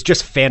is. It's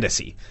just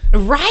fantasy.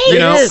 Right. You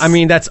know? I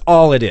mean, that's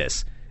all it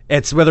is.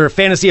 It's whether a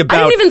fantasy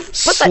about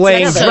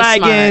slaying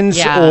dragons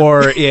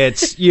or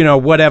it's,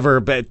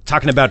 whatever, but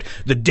talking about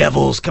the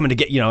devils coming to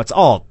get, that's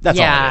all it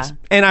is.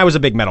 And I was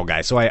a big metal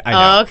guy, so I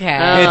know.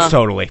 Okay. It's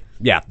totally,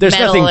 there's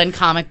metal nothing. and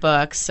comic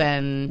books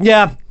and...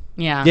 Yeah.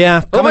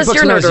 What was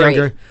your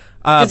nerdery?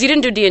 Because you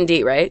didn't do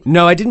D&D, right?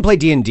 No, I didn't play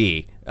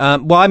D&D.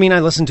 Well, I mean,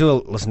 I listened to a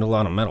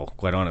lot of metal,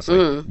 quite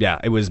honestly. Yeah,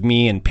 it was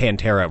me and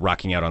Pantera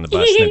rocking out on the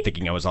bus and then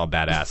thinking I was all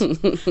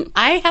badass.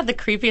 I had the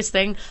creepiest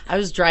thing. I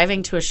was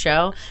driving to a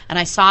show, and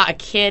I saw a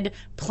kid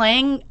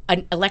playing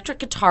an electric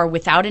guitar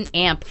without an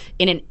amp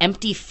in an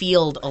empty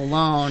field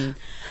alone.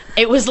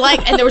 It was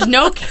like, and there was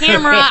no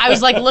camera. I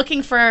was like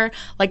looking for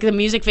like the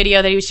music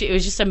video that it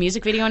was just a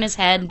music video in his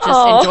head,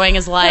 just enjoying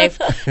his life.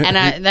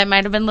 And that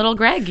might have been little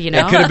Greg, It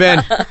could have been.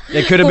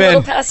 It could have been.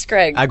 Little past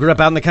Greg. I grew up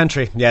out in the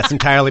country. Yeah, it's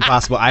entirely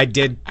possible. I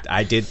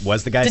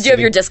was the guy. Did you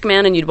have your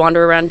Discman and you'd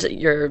wander around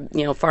your,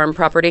 farm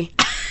property?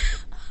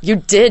 You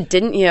did,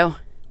 didn't you?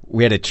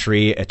 We had a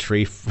tree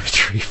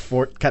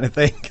fort kind of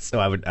thing. So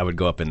I would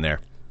go up in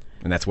there,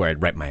 and that's where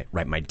I'd write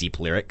my deep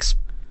lyrics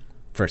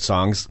for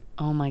songs.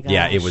 Oh my gosh.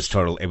 Yeah, it was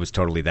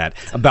totally that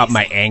about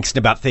my angst,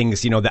 about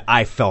things that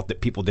I felt that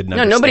people didn't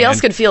understand. No, nobody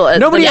else could feel it.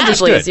 Nobody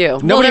understood as you.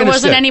 Well, there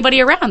wasn't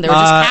anybody around. There were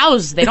just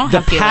cows. They don't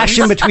have feelings. The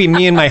passion between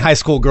me and my high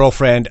school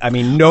girlfriend. I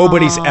mean,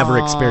 nobody's ever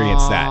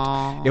experienced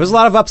that. It was a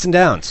lot of ups and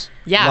downs.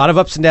 Yeah, a lot of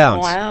ups and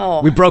downs.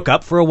 Wow. We broke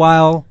up for a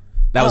while.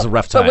 That was a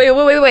rough time. But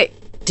wait.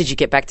 Did you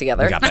get back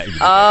together? We got back.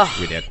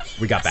 We did.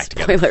 We got back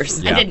together.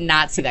 Spoilers. Yeah. I did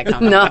not see that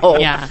coming. No.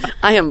 Yeah.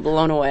 I am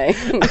blown away.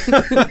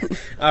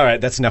 All right,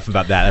 that's enough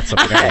about that.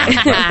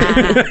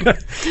 That's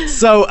something.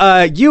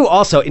 So, you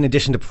also, in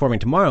addition to performing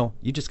tomorrow,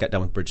 you just got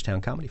done with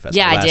Bridgetown Comedy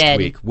Festival last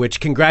week. Which,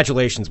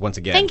 congratulations once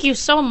again. Thank you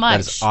so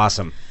much. That is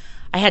awesome.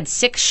 I had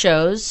 6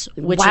 shows,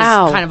 which is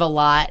kind of a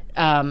lot.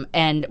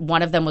 And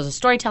one of them was a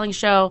storytelling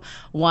show.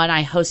 One,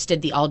 I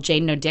hosted the All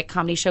Jade No Dick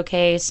Comedy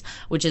Showcase,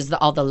 which is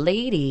all the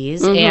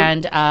ladies.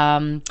 And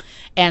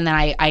then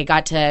I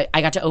got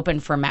to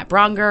open for Matt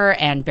Bronger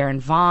and Baron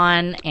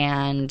Vaughn,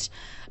 and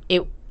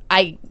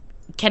I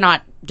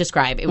cannot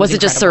describe. It was it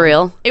just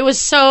surreal? It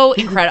was so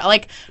incredible.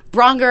 Like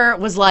Bronger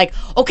was like,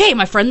 "Okay,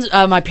 my friends,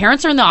 my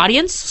parents are in the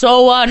audience,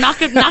 so knock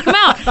them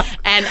out."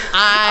 And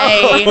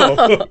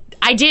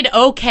I did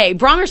okay.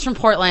 Bronger's from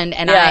Portland,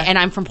 and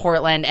I'm from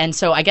Portland, and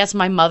so I guess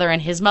my mother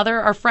and his mother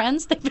are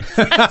friends. They've been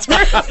friends for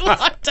a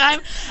long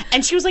time.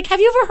 And she was like, "Have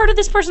you ever heard of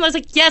this person?" I was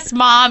like, "Yes,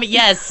 Mom.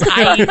 Yes,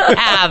 I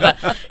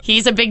have.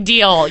 He's a big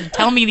deal.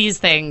 Tell me these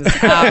things."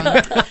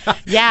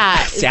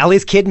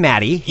 Sally's kid,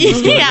 Maddie.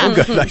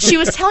 Yeah, she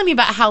was telling me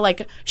about how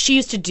like she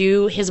used to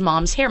do his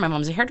mom's hair. My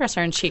mom's a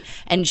hairdresser, and she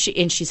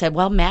said,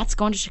 "Well, Matt's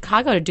going to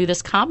Chicago to do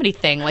this comedy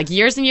thing like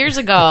years and years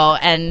ago."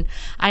 And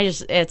I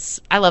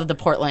love the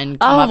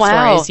Portland come up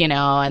stories,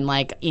 and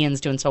like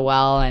Ian's doing so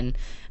well, and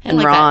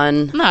like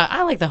Ron.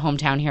 I like the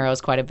hometown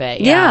heroes quite a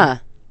bit. Yeah,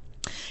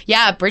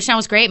 Bridgetown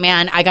was great,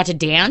 man. I got to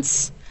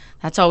dance.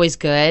 That's always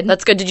good.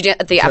 That's good. Did you dance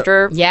at the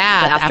after?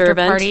 Yeah, the after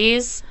event?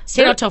 Parties.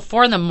 Stayed out till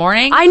 4 a.m.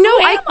 I know.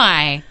 Who am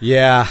I?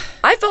 Yeah.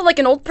 I felt like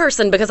an old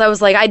person because I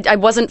was like, I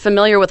wasn't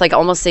familiar with like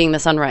almost seeing the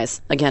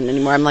sunrise again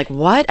anymore. I'm like,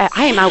 what?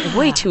 I am out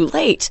way too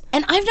late.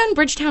 And I've done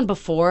Bridgetown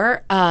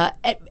before,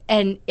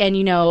 and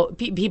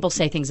people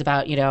say things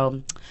about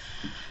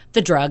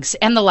the drugs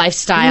and the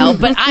lifestyle,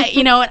 but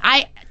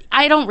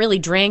I don't really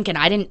drink, and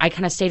I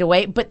kind of stayed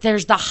away. But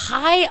there's the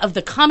high of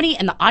the comedy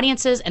and the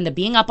audiences and the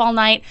being up all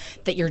night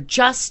that you're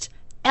just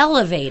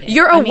elevated.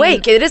 You're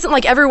awake. It isn't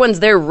like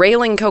everyone's there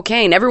railing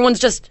cocaine. Everyone's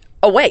just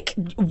awake,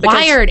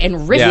 wired and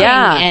riffing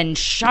and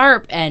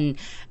sharp, and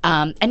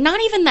and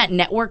not even that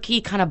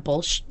networky kind of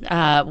bullshit. You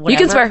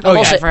can swear. Oh,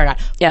 bullshit.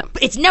 Yeah,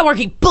 it's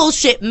networking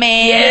bullshit,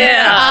 man.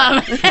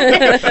 Yeah.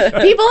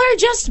 People are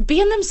just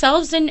being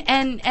themselves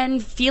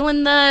and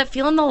feeling the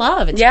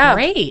love. It's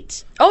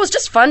great. Oh, it's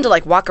just fun to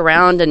like walk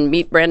around and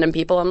meet random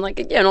people. I'm like,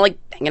 like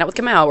hanging out with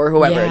Kamau or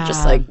whoever,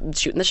 just like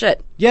shooting the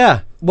shit.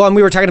 Yeah. Well, and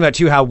we were talking about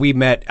too how we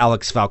met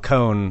Alex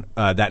Falcone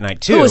that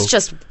night too. Who was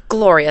just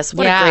glorious.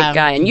 What a great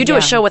guy. And you do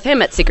a show with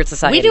him at Secret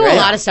Society. We do right? a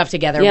lot of stuff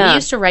together. Yeah. We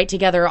used to write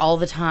together all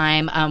the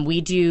time.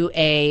 We do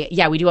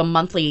a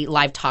monthly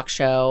live talk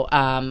show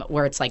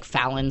where it's like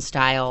Fallon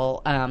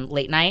style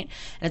late night,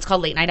 and it's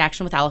called Late Night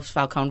Action with Alex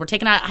Falcone. We're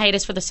taking a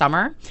hiatus for the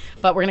summer,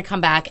 but we're going to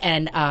come back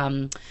and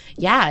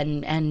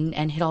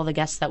hit all the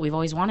guests that we've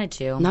always wanted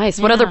to. Nice.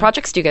 What other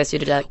projects do you guys do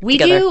together? We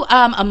do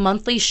a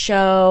monthly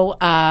show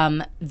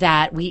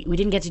that we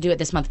didn't get to do it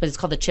this month, but it's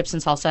called the Chips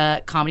and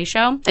Salsa Comedy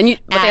Show. And with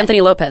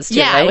Anthony Lopez, too,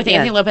 right? With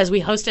Anthony Lopez. We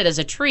host it as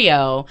a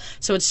trio,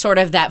 so it's sort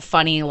of that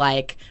funny,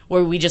 like,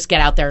 where we just get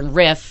out there and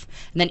riff,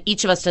 and then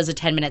each of us does a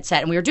 10-minute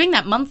set. And we were doing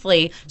that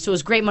monthly, so it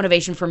was great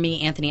motivation for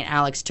me, Anthony, and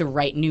Alex to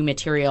write new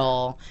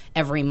material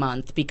every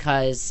month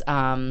because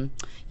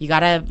you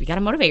gotta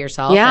motivate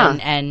yourself. Yeah.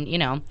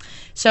 And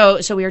so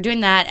we were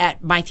doing that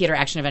at my theater,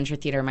 Action Adventure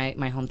Theater,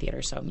 my home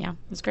theater. So yeah, it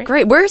was great.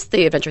 Great. Where's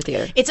the Adventure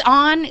Theater? It's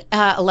on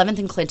 11th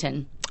and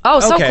Clinton. Oh,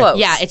 so close.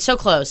 Yeah, it's so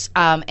close.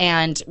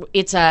 And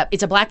it's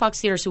a black box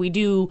theater, so we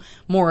do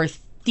more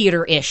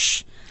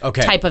theater-ish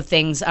type of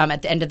things.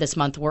 At the end of this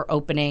month, we're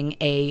opening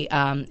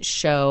a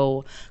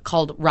show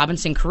called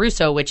Robinson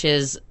Crusoe, which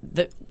is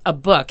a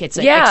book. It's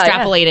an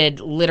extrapolated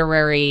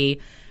literary.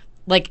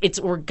 Like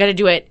we're gonna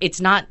do it.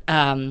 It's not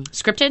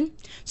scripted,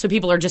 so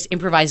people are just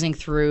improvising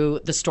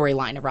through the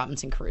storyline of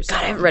Robinson Crusoe.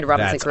 God, I haven't read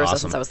Robinson Crusoe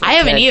since I was. I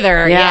haven't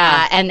either.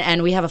 Yeah,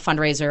 and we have a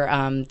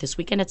fundraiser this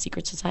weekend at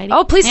Secret Society.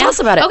 Oh, please tell us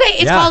about it. Okay,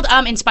 it's called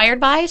Inspired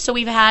By. So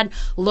we've had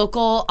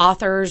local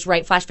authors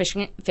write flash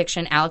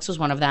fiction. Alex was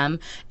one of them,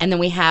 and then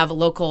we have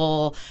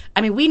local.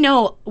 I mean,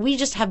 we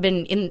just have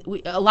been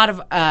in a lot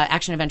of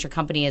action adventure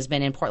company has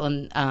been in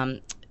Portland.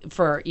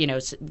 For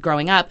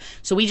growing up,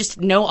 so we just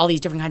know all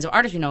these different kinds of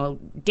artists. We know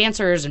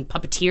dancers and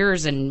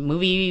puppeteers and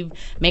movie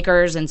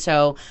makers, and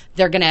so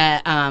they're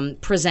gonna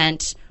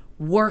present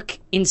work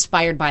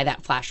inspired by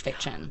that flash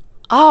fiction.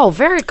 Oh,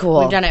 very cool.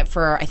 We've done it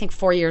for I think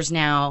 4 years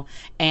now,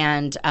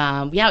 and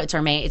it's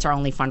our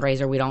only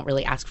fundraiser. We don't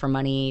really ask for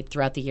money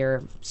throughout the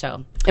year.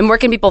 So, and where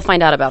can people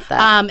find out about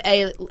that?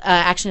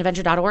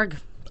 actionadventure.org.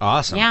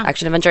 Awesome. Yeah.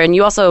 Action Adventure. And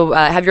you also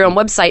have your own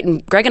website,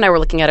 and Greg and I were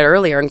looking at it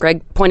earlier, and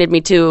Greg pointed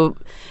me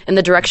in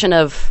the direction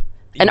of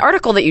an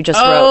article that you just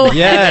wrote.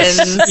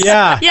 Yes.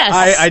 Yeah.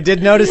 Yes. I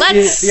did notice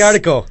the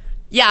article.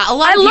 Yeah, a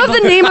lot I of love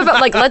people... the name of it.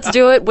 Like, let's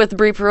do it with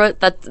Bri Pruett.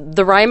 That's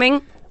the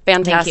rhyming.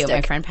 Fantastic. Thank you.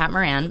 My friend Pat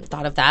Moran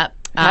thought of that.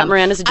 Pat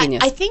Moran is a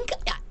genius. I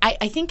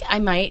think I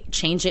might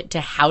change it to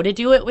how to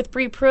do it with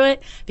Bri Pruett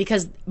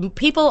because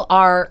people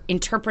are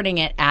interpreting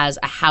it as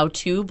a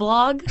how-to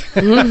blog,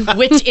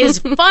 which is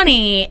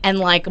funny and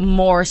like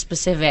more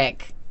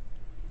specific.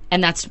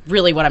 And that's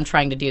really what I'm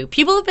trying to do.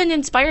 People have been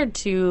inspired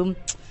to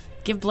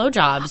give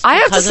blowjobs. I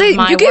have to say,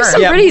 you gave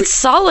some pretty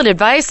solid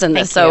advice in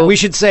this. So we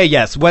should say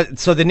yes.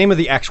 So the name of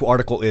the actual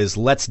article is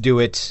 "Let's Do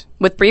It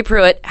with Bri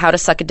Pruett: How to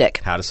Suck a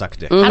Dick." How to Suck a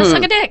Dick. How to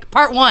Suck a Dick,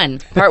 Part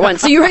 1. Part 1.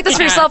 So you write this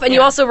for yourself, and you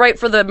also write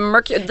for the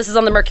Mercury. This is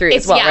on the Mercury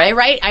as well,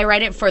 right? I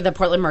write it for the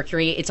Portland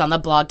Mercury. It's on the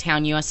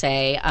Blogtown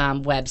USA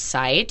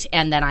website,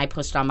 and then I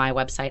post it on my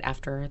website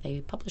after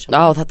they publish it.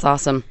 Oh, that's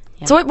awesome.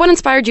 Yeah. So what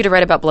inspired you to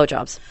write about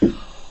blowjobs?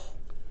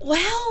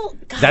 Well,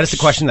 gosh. That is the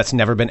question that's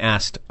never been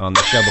asked on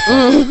the show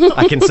before.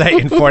 I can say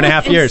in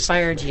 4.5 years.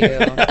 Inspired you.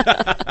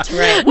 That's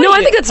right. No, I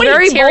think that's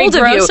very bold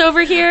of you.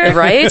 Over here,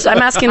 right?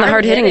 I'm asking the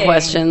hard-hitting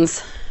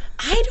questions.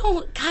 I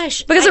don't,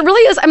 gosh. Because it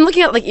really is, I'm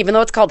looking at, like, even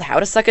though it's called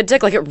How to Suck a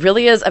Dick, like, it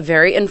really is a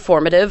very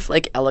informative,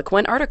 like,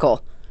 eloquent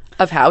article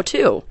of how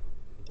to.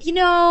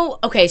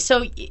 Okay,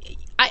 so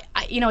I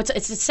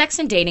it's a sex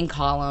and dating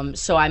column,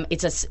 so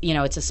it's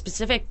a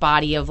specific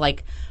body of,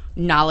 like,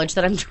 knowledge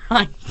that I'm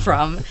drawing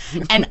from,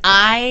 and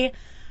I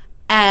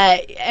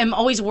am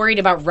always worried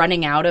about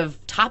running out of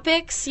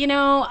topics,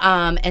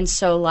 and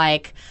so,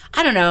 like,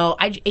 I don't know,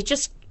 it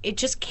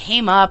just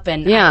came up,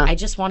 and I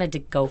just wanted to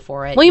go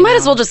for it. Well, you might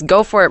as well just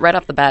go for it right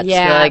off the bat.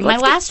 Yeah, like, my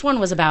last one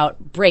was about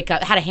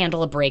breakup, how to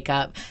handle a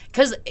breakup,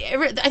 because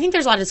I think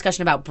there's a lot of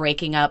discussion about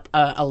breaking up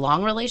a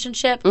long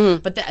relationship,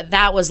 but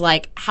that was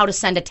like how to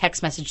send a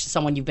text message to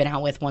someone you've been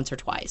out with once or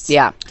twice.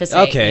 Yeah. To say,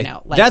 okay.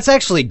 That's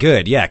actually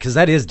good, yeah, because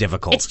that is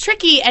difficult. It's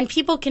tricky, and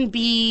people can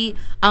be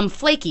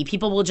flaky.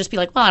 People will just be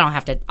like, well, I don't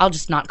have to, I'll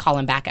just not call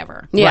him back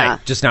ever. Yeah.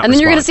 Right, just not And then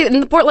respond. you're going to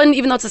see, in Portland,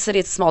 even though it's a city,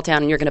 it's a small town,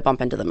 and you're going to bump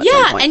into them at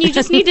some point. Yeah, and you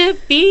just need to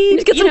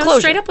be get some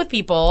closure. Straight up with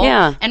people,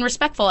 and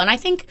respectful. And I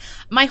think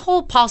my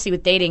whole policy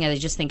with dating is I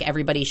just think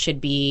everybody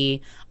should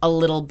be a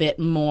little bit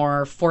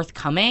more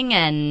forthcoming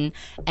and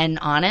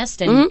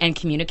honest and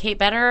communicate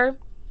better.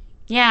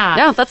 Yeah.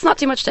 Yeah, that's not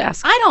too much to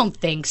ask. I don't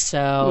think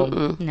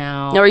so.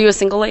 No. Now, are you a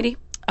single lady?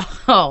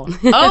 Oh.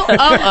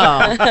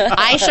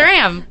 I sure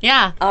am.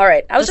 Yeah. All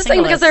right. I was just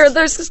saying because single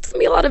there's going to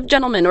be a lot of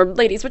gentlemen or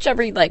ladies,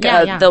 whichever you like,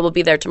 Yeah. that will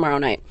be there tomorrow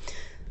night.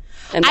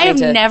 And I have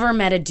to- never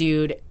met a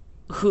dude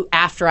who,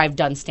 after I've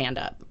done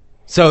stand-up.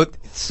 So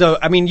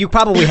I mean, you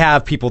probably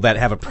have people that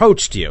have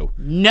approached you.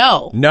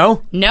 No.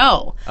 No?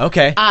 No.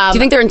 Okay. Do you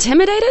think they're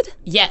intimidated?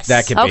 Yes.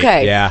 That could be.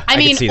 Okay. Yeah. I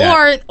mean, can see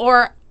that.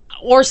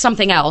 or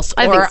something else.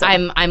 I or think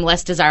so. I'm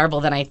less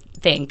desirable than I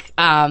think.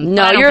 No, but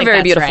I don't you're a think very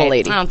that's beautiful right.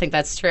 lady. I don't think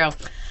that's true.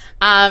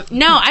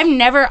 No, I've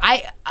never.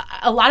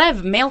 A lot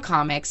of male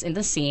comics in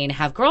the scene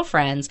have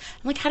girlfriends.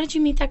 I'm like, how did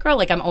you meet that girl?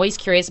 Like, I'm always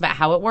curious about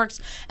how it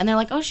works. And they're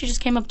like, oh, she just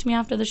came up to me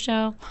after the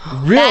show.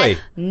 Really?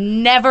 That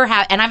never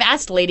happened. And I've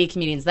asked lady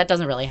comedians. That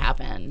doesn't really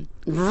happen.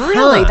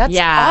 Really? That's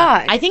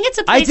Yeah, odd. I think it's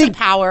a place of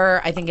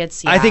power. I think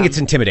it's. I think it's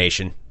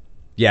intimidation.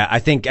 Yeah, I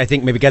think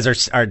maybe guys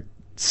are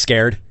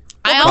scared.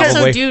 I also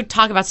Probably. do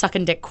talk about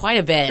sucking dick quite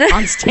a bit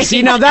on stage.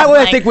 See, now that way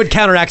I think would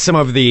counteract some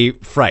of the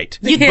fright.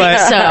 You think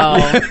But- so?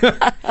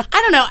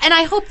 I don't know, and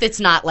I hope it's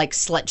not like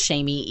slut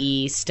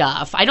shamey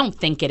stuff. I don't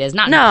think it is.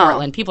 Not No. in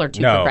Portland. People are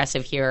too No.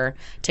 progressive here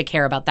to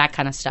care about that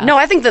kind of stuff. No,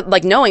 I think that,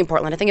 like, knowing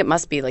Portland, I think it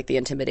must be, like, the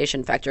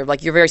intimidation factor of,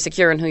 like, you're very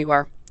secure in who you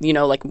are. You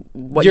know, like,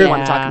 what you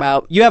want to talk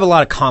about. You have a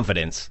lot of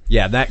confidence.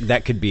 Yeah,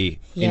 that could be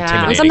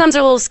intimidating. And sometimes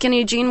our little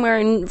skinny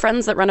jean-wearing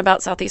friends that run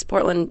about Southeast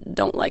Portland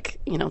don't like,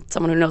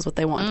 someone who knows what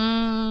they want.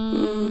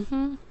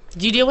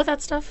 Do you deal with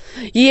that stuff?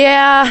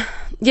 Yeah.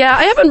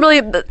 I haven't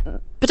really,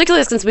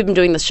 particularly since we've been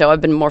doing this show,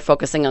 I've been more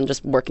focusing on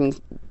just working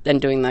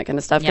and doing that kind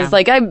of stuff. Because,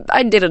 Yeah. like,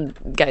 I dated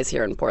guys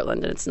here in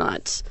Portland, and it's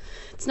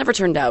never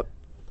turned out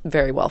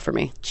very well for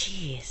me.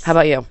 Jeez, How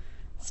about you?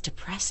 it's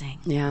depressing.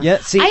 Yeah. Yeah,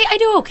 see, I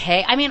do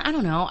okay. I mean, I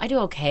don't know. I do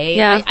okay.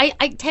 Yeah.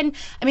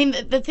 I mean,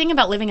 the thing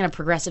about living in a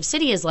progressive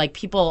city is like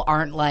people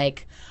aren't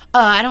like,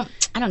 I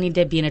don't need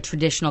to be in a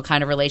traditional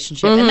kind of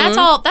relationship, and that's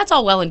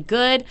all well and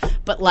good.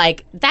 But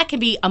like that can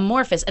be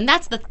amorphous, and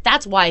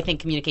that's why I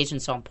think communication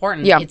is so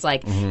important. Yeah. It's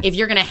like if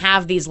you're gonna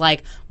have these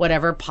like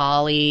whatever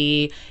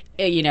poly,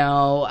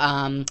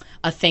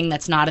 a thing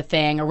that's not a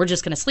thing, or we're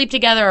just gonna sleep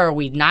together, or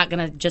we're not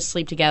gonna just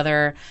sleep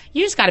together.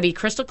 You just got to be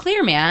crystal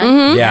clear,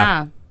 man.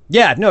 Yeah.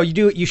 Yeah, no, you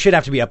do. You should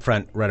have to be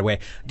upfront right away.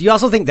 Do you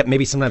also think that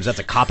maybe sometimes that's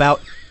a cop out?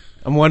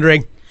 I'm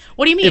wondering,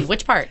 What do you mean?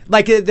 Which part?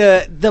 like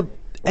the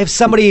if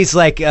somebody's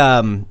like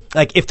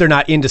if they're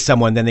not into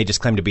someone, then they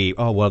just claim to be.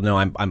 Oh well, no,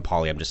 I'm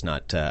poly. I'm just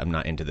not. I'm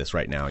not into this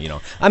right now.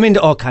 I'm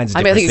into all kinds of.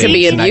 I mean, I think it different could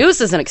be things, and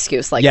used as an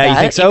excuse like Yeah, that. you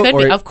think so? Could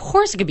be. Or- Of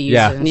course, it could be used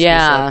Yeah. as an excuse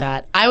Yeah. like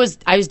that. I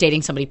was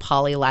dating somebody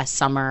poly last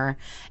summer,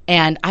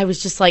 and I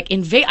was just like,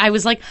 I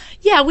was like,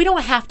 yeah, we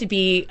don't have to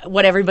be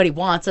what everybody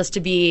wants us to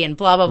be, and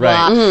blah blah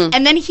blah. Right.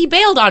 And then he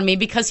bailed on me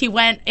because he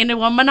went into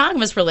a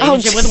monogamous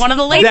relationship with one of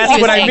the ladies. That's he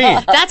was what I dating.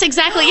 mean. That's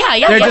exactly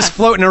yeah. They're just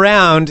floating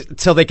around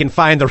till they can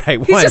find the right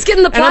one. He's just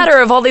getting the And I'm-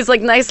 platter of all these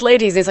like nice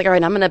ladies. He's like, all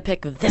right, I'm going to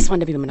pick this one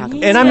to be the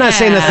monogamous. And I'm not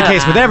saying that's the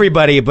case with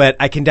everybody, but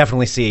I can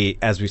definitely see,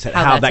 as we said,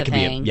 how that's that a could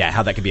thing. be.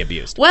 How that could be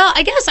abused. Well,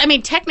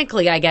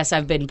 technically,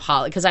 I've been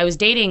poly because I was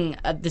dating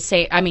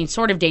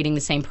sort of dating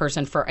the same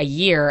person for a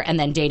year, and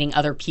then dating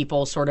other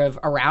people sort of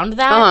around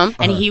that.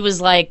 And he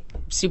was like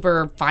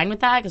super fine with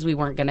that because we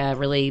weren't going to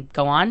really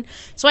go on.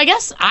 So I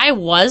guess I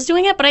was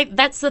doing it, but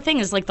that's the thing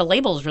is like the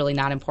label is really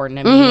not important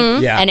to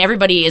me, Yeah. and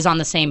everybody is on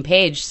the same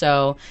page.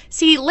 So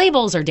see,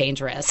 labels are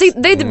dangerous. See,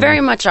 they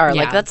very much are.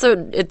 Like Yeah.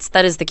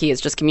 that is the key.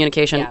 It's just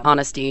communication, Yeah.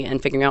 honesty,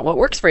 and figuring out what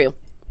works for you.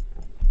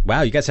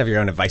 Wow, you guys have your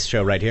own advice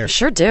show right here.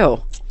 Sure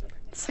do.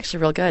 It's actually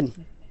real good.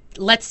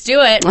 Let's do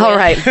it. All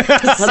right,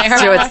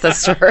 let's do it,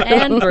 sister.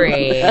 And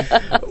Bri.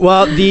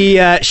 Well,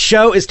 the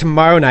show is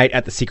tomorrow night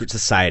at the Secret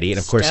Society, and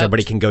of course, Stoked.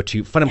 everybody can go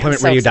to so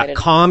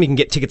funemploymentradio.com. You can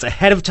get tickets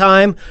ahead of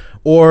time,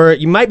 or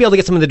you might be able to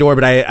get some in the door,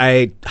 but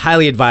I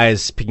highly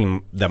advise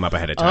picking them up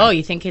ahead of time. Oh,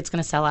 you think it's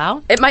going to sell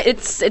out? It might.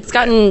 It's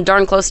gotten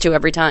darn close to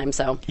every time.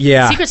 So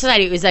Yeah. Secret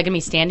Society, is that going to be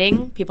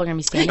standing? People are going to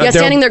be standing? yeah, there-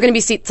 standing. There are going to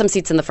be some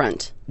seats in the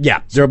front.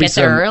 Yeah, there'll be Get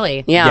some. there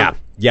early. Yeah.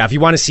 Yeah, if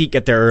you want a seat,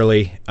 get there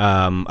early.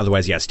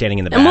 Otherwise, standing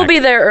in the back. And we'll be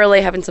there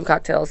early having some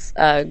cocktails.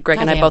 Greg and I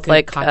Goddamn both good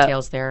like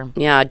cocktails there.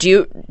 Yeah. Do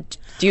you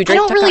drink? I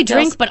don't really cocktails?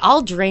 drink, but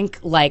I'll drink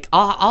like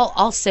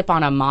I'll sip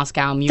on a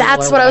Moscow Mule.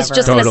 That's or what I was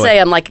just whatever. going to say.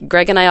 I'm like,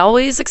 Greg and I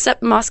always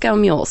accept Moscow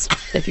mules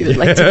if you would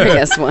like to bring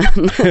us one.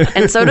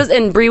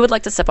 And Bri would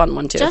like to sip on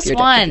one too. Just if you're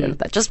one. if you're into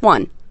that. Just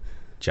one.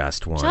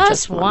 Just one.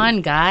 Just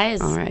one, guys.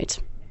 All right.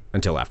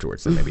 Until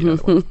afterwards, then maybe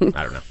another one.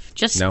 I don't know.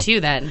 Just No? two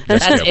then.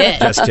 Just That's two. it.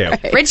 Just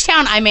two.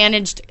 Bridgetown, I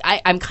managed.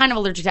 I'm kind of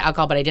allergic to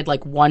alcohol, but I did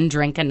like one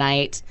drink a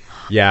night.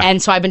 Yeah.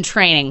 And so I've been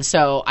training,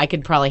 so I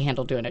could probably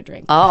handle doing a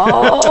drink.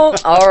 Oh,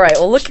 all right.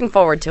 Well, looking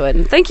forward to it.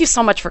 And thank you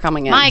so much for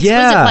coming in. My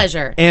exquisite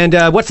pleasure. And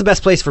what's the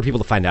best place for people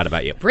to find out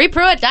about you?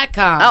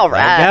 BriPruett.com. All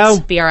right. There you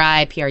go.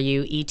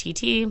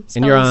 BriPruett.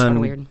 And you're Sort of on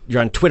weird.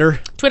 you're on Twitter.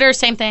 Twitter,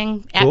 same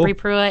thing, Cool. at Bri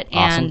Pruett,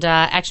 Awesome. and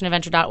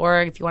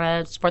actionadventure.org if you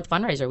want to support the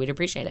fundraiser. We'd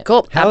appreciate it.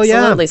 Cool. Hell yeah.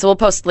 Absolutely. So we'll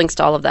post links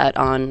to all of that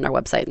on our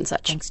website and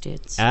such. Thanks,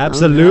 dudes.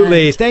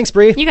 Absolutely. Thanks,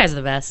 Bri. You guys are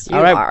the best.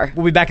 All right. are.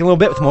 We'll be back in a little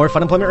bit with more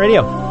Fun Employment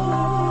Radio.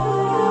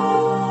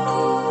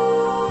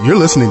 You're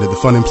listening to the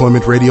Fun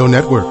Employment Radio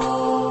Network.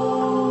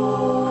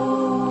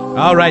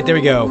 All right, there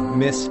we go.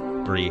 Miss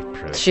Bri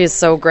Pruett. She is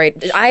so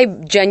great. I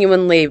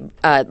genuinely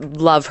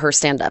love her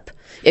stand-up.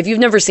 If you've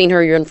never seen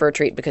her, you're in for a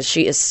treat because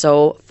she is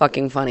so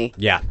fucking funny.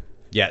 Yeah.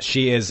 Yeah,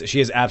 she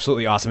is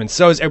absolutely awesome, and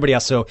so is everybody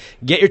else. So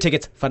get your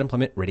tickets,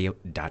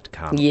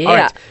 funemploymentradio.com. Yeah. All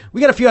right,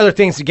 we got a few other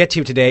things to get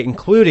to today,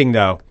 including,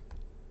 though,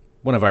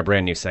 one of our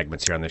brand new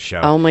segments here on this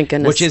show. Oh, my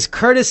goodness. Which is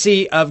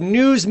courtesy of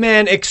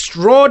newsman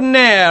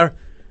extraordinaire,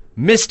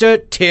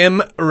 Mr.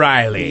 Tim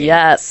Riley.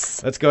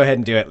 Yes. Let's go ahead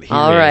and do it. Here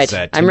All right.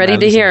 Tim I'm ready to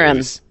Riley's hear him.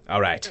 news.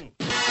 All right.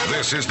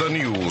 This is the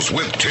news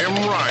with Tim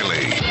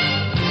Riley.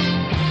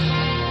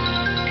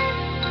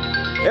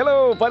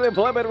 Hello, Fun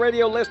Employment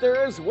Radio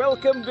listeners.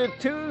 Welcome to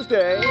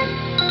Tuesday.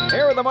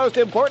 Here are the most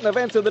important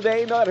events of the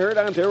day not heard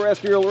on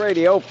terrestrial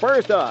radio.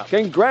 First off,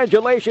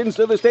 congratulations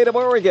to the state of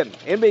Oregon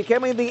in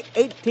becoming the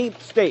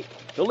 18th state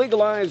to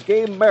legalize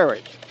gay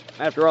marriage.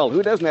 After all,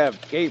 who doesn't have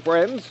gay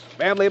friends,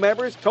 family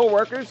members,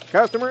 co-workers,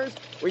 customers?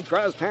 We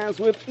cross paths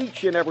with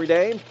each and every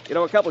day. You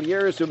know, a couple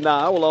years from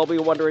now, we'll all be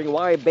wondering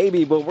why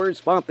baby boomers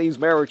fought these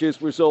marriages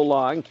for so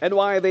long and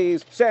why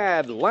these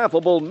sad,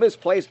 laughable,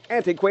 misplaced,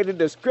 antiquated,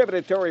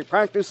 discriminatory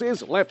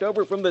practices left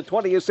over from the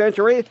 20th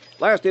century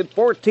lasted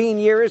 14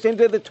 years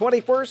into the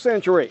 21st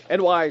century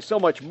and why so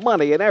much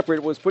money and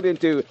effort was put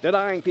into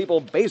denying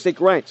people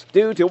basic rights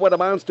due to what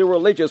amounts to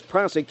religious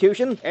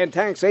prosecution and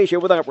taxation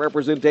without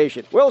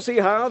representation. We'll see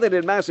how that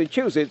in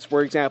Massachusetts,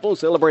 for example,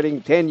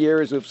 celebrating 10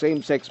 years of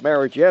same-sex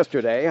marriage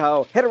yesterday,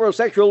 how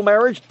heterosexual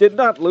marriage did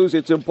not lose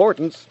its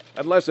importance,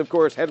 unless, of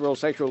course,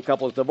 heterosexual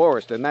couples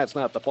divorced, and that's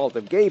not the fault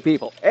of gay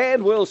people.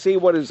 And we'll see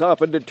what is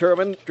often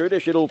determined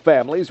traditional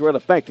families were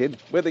unaffected,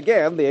 with,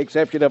 again, the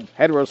exception of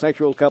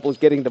heterosexual couples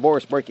getting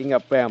divorced, breaking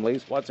up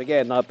families. Once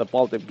again, not the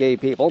fault of gay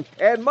people.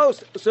 And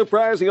most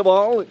surprising of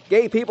all,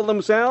 gay people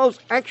themselves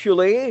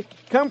actually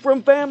come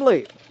from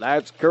family.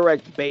 That's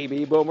correct,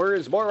 baby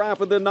boomers, more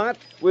often than not,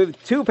 with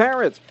two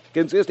parents,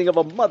 consisting of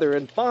a mother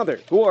and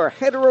father, who are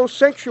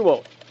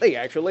heterosexual. They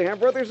actually have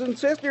brothers and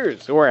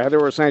sisters who are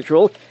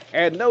heterosexual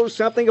and know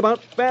something about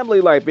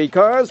family life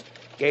because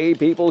gay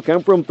people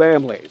come from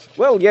families.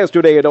 Well,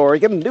 yesterday in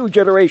Oregon, new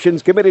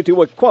generations committed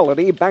to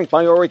equality, backed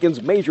by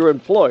Oregon's major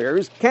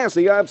employers, cast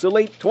the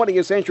obsolete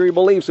 20th century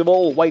beliefs of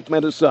old white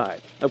men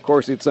aside. Of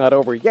course, it's not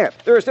over yet.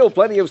 There are still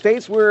plenty of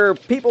states where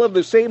people of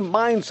the same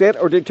mindset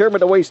are determined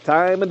to waste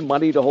time and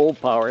money to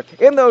hold power.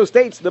 In those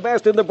states, the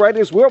best and the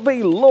brightest will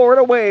be lured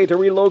away to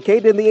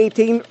relocate in the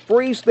 18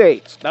 free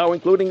states, now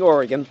including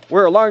Oregon,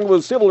 where along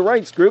with civil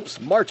rights groups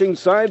marching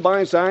side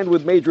by side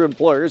with major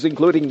employers,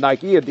 including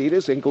Nike,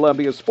 Adidas, and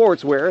Columbia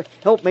Sportswear,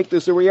 help make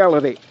this a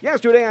reality.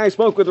 Yesterday, I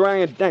spoke with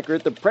Ryan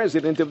Deckert, the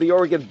president of the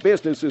Oregon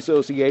Business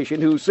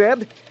Association, who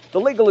said the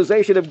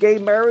legalization of gay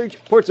marriage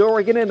puts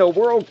Oregon in a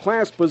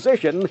world-class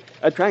position,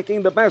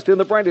 attracting the best and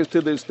the brightest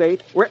to this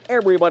state, where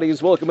everybody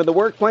is welcome in the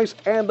workplace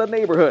and the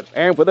neighborhood.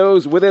 And for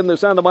those within the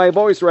sound of my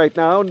voice right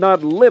now,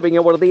 not living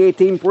in one of the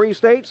 18 free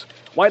states,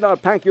 why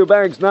not pack your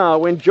bags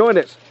now and join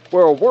us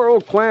for a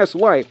world-class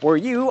life where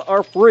you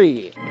are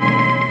free.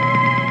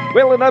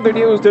 Well, in other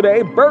news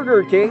today,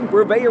 Burger King,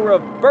 purveyor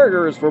of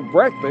burgers for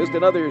breakfast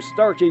and other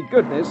starchy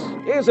goodness,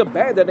 is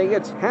abandoning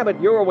its Have It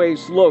Your Way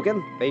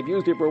slogan. They've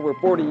used it for over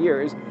 40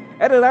 years,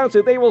 and announced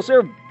that they will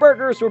serve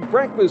burgers for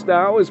breakfast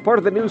now as part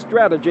of the new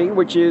strategy,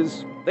 which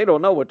is they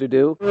don't know what to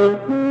do.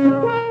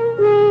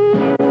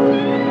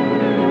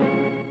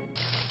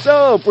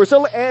 So,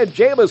 Priscilla Ann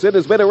Jameson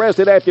has been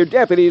arrested after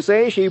deputies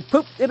say she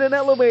pooped in an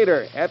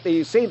elevator at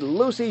the St.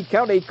 Lucie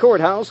County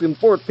Courthouse in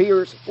Fort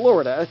Pierce,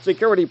 Florida.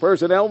 Security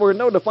personnel were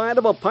notified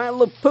of a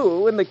pile of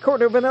poo in the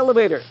corner of an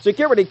elevator.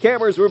 Security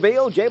cameras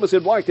reveal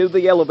Jameson walked into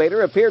the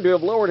elevator, appeared to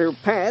have lowered her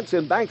pants,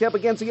 and backed up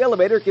against the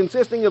elevator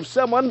consisting of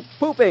someone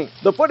pooping.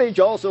 The footage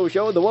also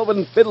showed the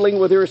woman fiddling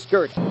with her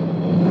skirt.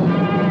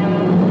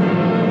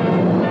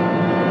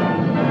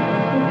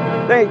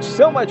 Thanks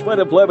so much, Fun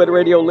Employment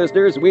Radio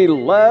listeners. We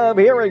love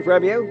hearing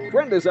from you.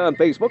 Friend us on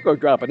Facebook or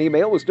drop an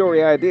email with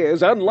story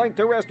ideas. Unlike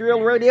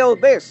terrestrial radio,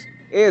 this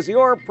is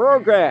your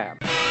program.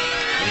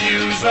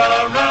 News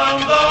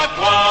around the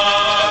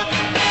clock.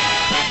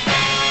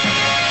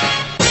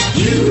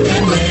 You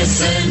can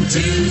listen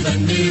to the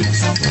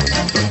news.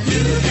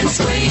 You can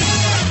swing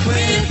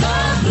with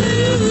the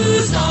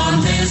blues on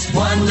this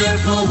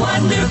wonderful,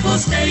 wonderful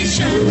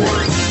station.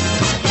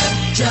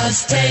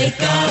 Just take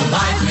a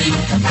lively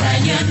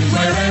companion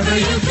wherever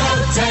you go.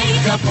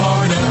 Take a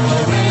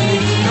portable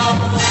radio.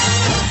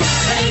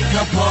 Take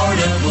a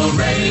portable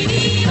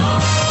radio.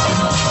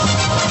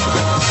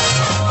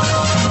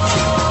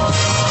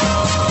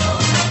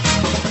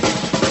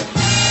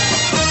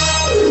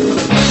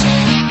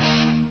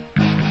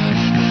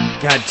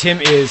 God, Tim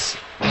is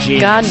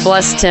genius. God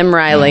bless Tim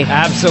Riley.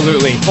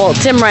 Absolutely. Well,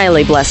 Tim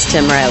Riley bless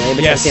Tim Riley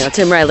because, Yes.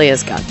 Tim Riley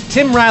is God.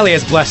 Tim Riley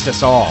has blessed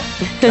us all.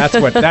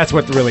 That's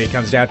what really it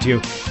comes down to.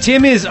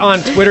 Tim is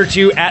on Twitter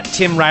too, at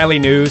Tim Riley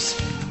News.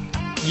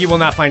 You will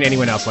not find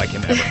anyone else like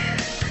him ever.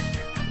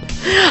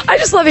 I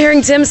just love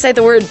hearing Tim say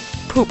the word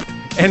poop.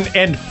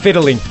 And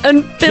fiddling.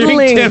 And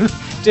fiddling. Hearing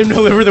Didn't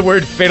deliver the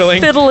word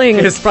fiddling. Fiddling.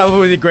 It's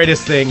probably the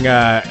greatest thing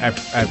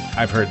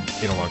I've heard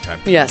in a long time.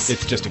 Yes.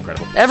 It's just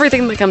incredible.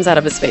 Everything that comes out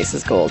of his face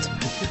is gold.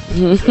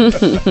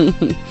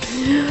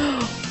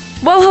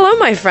 Well, hello,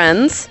 my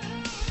friends.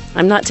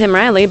 I'm not Tim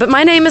Riley, but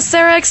my name is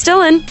Sarah X.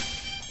 Dillon.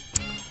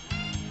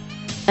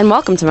 And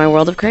welcome to my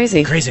world of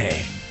crazy. Crazy.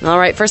 All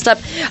right, first up,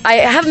 I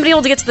haven't been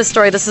able to get to this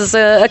story. This is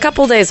a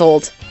couple days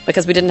old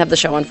because we didn't have the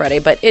show on Friday,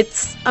 but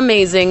it's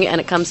amazing,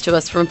 and it comes to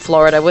us from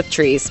Florida with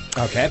trees.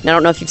 Okay. Now, I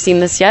don't know if you've seen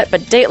this yet,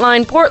 but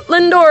Dateline,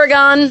 Portland,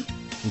 Oregon.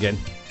 Again.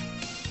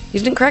 You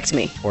didn't correct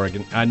me.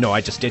 Oregon. No,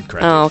 I just did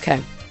correct. Oh, okay.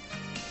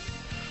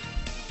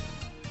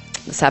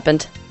 This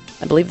happened,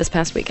 I believe, this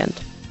past weekend.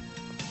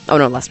 Oh,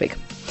 no, last week.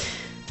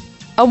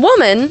 A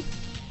woman,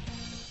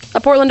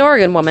 a Portland,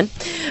 Oregon woman,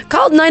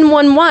 called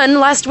 911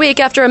 last week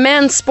after a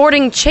man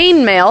sporting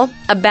chainmail,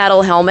 a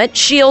battle helmet,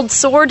 shield,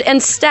 sword,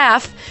 and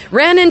staff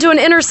ran into an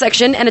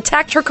intersection and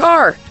attacked her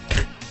car.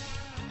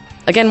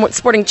 Again,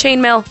 sporting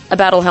chainmail, a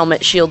battle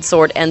helmet, shield,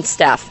 sword, and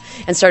staff,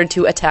 and started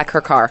to attack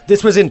her car.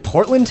 This was in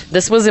Portland?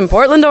 This was in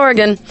Portland,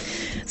 Oregon.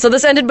 So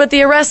this ended with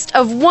the arrest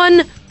of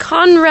one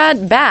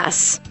Conrad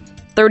Bass,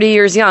 30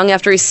 years young,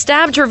 after he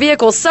stabbed her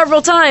vehicle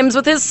several times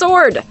with his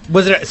sword. So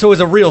it was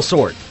a real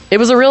sword? It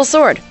was a real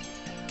sword.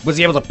 Was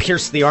he able to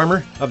pierce the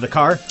armor of the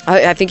car?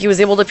 I think he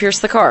was able to pierce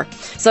the car.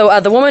 So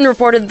the woman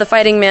reported the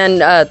fighting man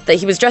that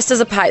he was dressed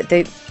as a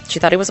pirate. She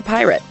thought he was a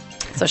pirate.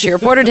 So she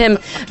reported him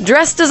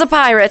dressed as a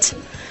pirate.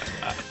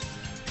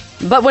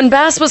 But when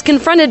Bass was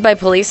confronted by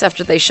police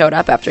after they showed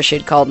up, after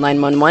she'd called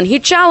 911, he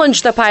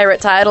challenged the pirate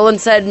title and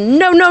said,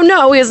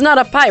 no, he is not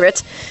a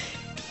pirate.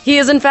 He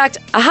is, in fact,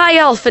 a high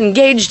elf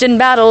engaged in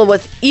battle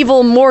with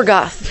evil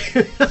Morgoth.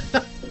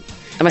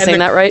 Am I saying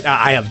that right?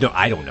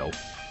 I don't know.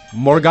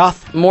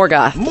 Morgoth?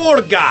 Morgoth.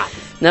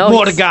 No.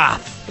 Morgoth. I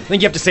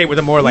think you have to say it with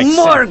a more like...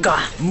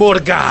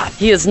 Morgoth.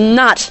 He is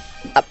not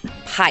a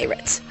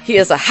pirate. He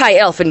is a high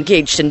elf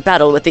engaged in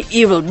battle with the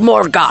evil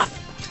Morgoth.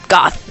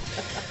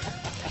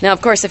 Now,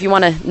 of course, if you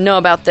want to know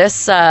about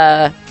this, we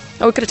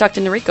could have talked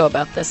to Noriko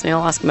about this. Maybe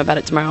I'll ask him about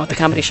it tomorrow at the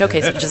Comedy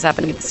Showcase, which is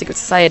happening at the Secret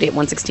Society at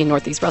 116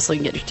 Northeast Russell.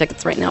 You can get your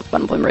tickets right now at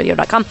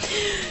funemploymentradio.com.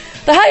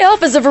 The High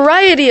Elf is a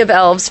variety of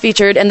elves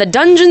featured in the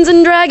Dungeons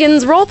 &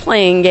 Dragons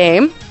role-playing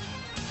game.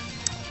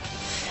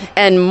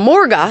 And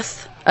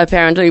Morgoth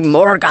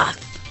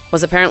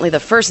was apparently the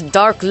first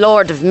Dark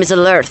Lord of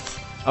Middle-earth.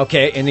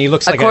 Okay, and he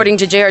looks like according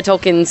to J.R.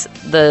 Tolkien's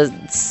The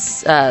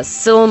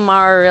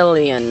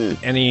Silmarillion.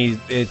 And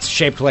it's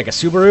shaped like a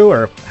Subaru,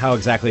 or how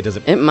exactly does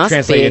it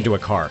translate into a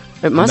car?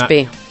 It must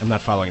be. I'm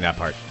not following that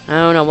part. I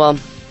don't know. Well,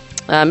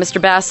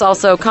 Mr. Bass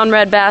also,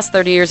 Conrad Bass,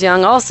 30 years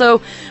young,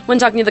 also, when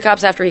talking to the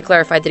cops after he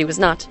clarified that he was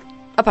not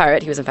a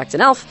pirate, he was in fact an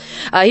elf.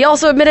 He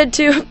also admitted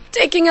to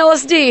taking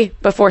LSD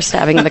before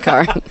stabbing the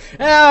car. Oh,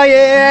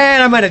 yeah,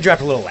 and I might have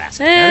dropped a little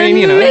acid.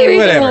 Maybe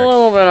whatever. a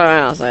little bit of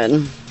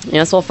acid.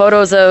 Yes, well,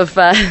 photos of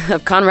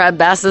Conrad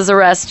Bass's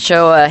arrest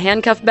show a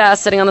handcuffed Bass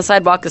sitting on the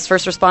sidewalk as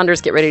first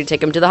responders get ready to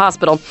take him to the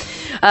hospital.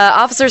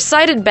 Officers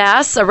cited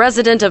Bass, a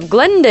resident of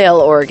Glendale,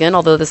 Oregon,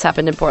 although this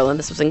happened in Portland.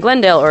 This was in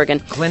Glendale,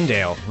 Oregon.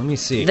 Glendale, let me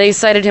see. They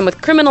cited him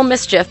with criminal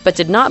mischief, but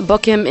did not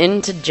book him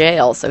into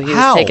jail. So he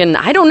was taken,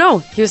 I don't know,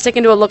 he was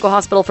taken to a local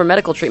hospital for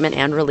medical treatment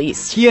and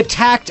released. He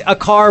attacked a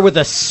car with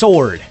a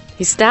sword.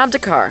 He stabbed a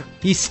car.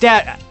 He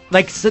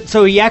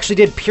so he actually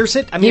did pierce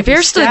it? I mean, he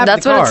pierced it,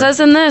 that's what it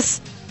says in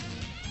this.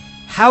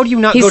 How do you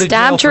not go to jail for that? He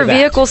stabbed her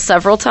vehicle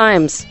several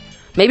times.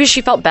 Maybe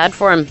she felt bad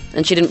for him,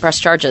 and she didn't press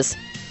charges.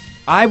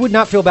 I would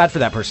not feel bad for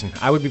that person.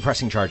 I would be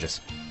pressing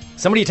charges.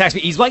 Somebody attacks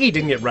me. He's lucky he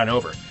didn't get run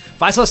over.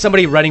 If I saw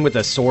somebody running with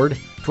a sword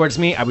towards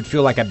me, I would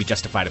feel like I'd be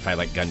justified if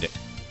I, gunned it.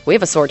 We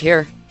have a sword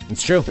here.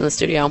 It's true. In the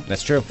studio.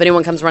 That's true. If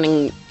anyone comes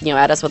running,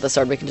 at us with a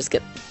sword, we can just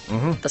get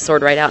the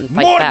sword right out and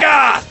fight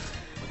back.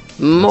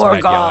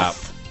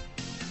 Morgoth!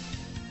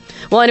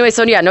 Well, anyway,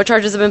 so no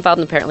charges have been filed,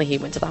 and apparently he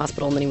went to the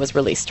hospital, and then he was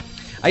released.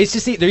 There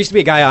used to be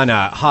a guy on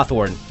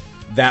Hawthorne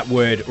that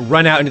would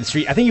run out into the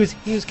street. I think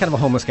he was kind of a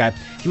homeless guy.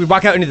 He would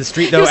walk out into the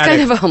street, though. He was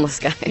kind of a homeless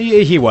guy.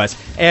 He was.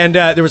 And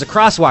there was a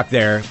crosswalk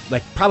there,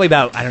 probably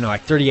about,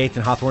 38th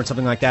and Hawthorne,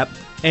 something like that.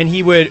 And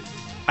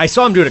I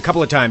saw him do it a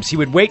couple of times. He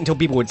would wait until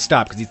people would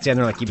stop because he'd stand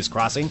there like he was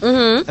crossing.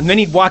 Mm-hmm. And then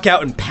he'd walk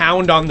out and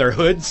pound on their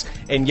hoods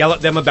and yell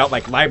at them about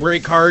library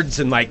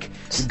cards and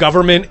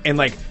government and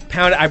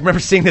pound. I remember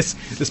seeing this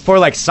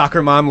poor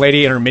soccer mom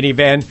lady in her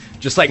minivan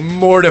just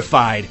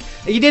mortified.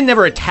 He didn't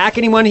ever attack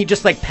anyone. He'd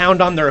just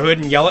pound on their hood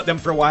and yell at them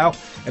for a while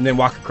and then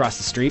walk across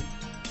the street.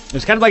 It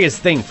was kind of his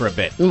thing for a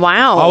bit.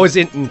 Wow. Always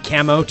in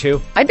camo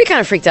too. I'd be kind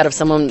of freaked out if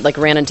someone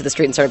ran into the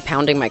street and started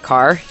pounding my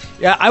car.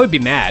 Yeah, I would be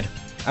mad.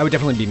 I would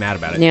definitely be mad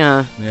about it.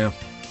 Yeah. Yeah.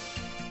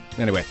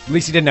 Anyway, at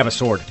least he didn't have a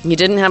sword. He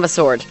didn't have a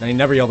sword. And he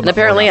never yelled about it. And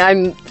apparently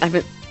I'm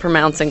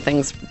pronouncing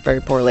things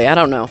very poorly. I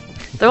don't know.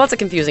 There are lots of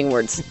confusing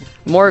words.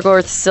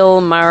 Morgoth,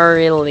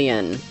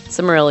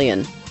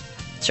 Silmarillion.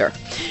 Sure.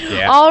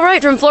 Yeah. All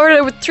right, from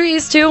Florida with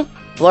trees to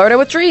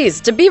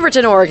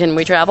Beaverton, Oregon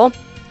we travel.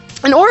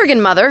 An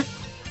Oregon mother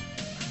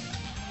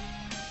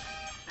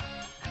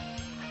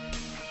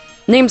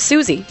named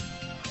Susie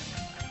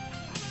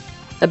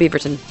of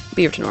Beaverton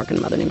Beaverton,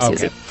 Oregon, mother named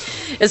Okay.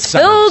 Susie, is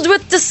filled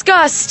with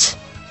disgust.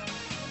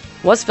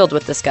 Was filled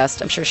with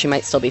disgust. I'm sure she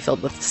might still be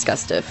filled with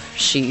disgust if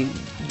she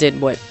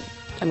did what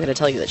I'm going to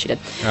tell you that she did.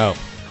 Oh.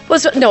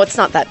 No, it's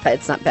not that bad.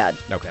 It's not bad.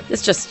 Okay.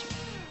 It's just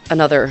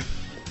another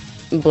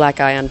black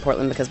eye on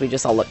Portland because we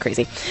just all look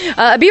crazy.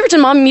 A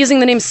Beaverton mom using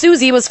the name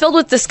Susie was filled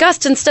with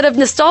disgust instead of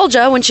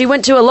nostalgia when she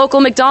went to a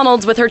local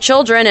McDonald's with her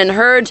children and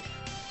heard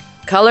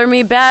Color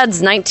Me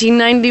Bad's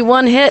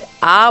 1991 hit,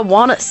 I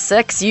Wanna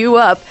Sex You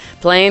Up,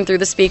 playing through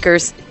the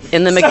speakers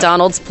in the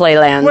McDonald's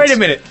Playland. Wait a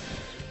minute.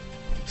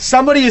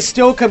 Somebody is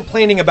still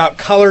complaining about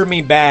Color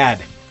Me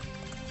Bad.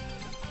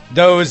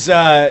 Those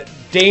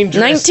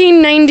dangerous...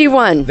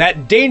 1991.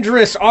 That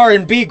dangerous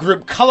R&B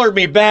group, Color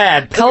Me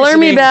Bad. Color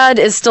Me Bad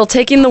is still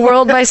taking the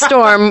world by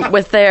storm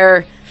with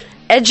their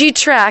edgy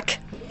track,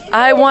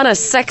 I Wanna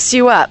Sex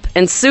You Up.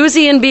 And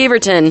Susie in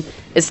Beaverton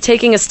is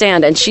taking a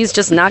stand, and she's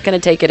just not going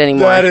to take it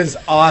anymore. That is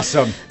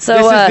awesome. So,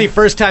 this is the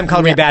first time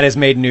Color Me Bad has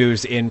made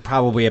news in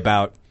probably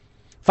about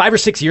 5 or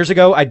 6 years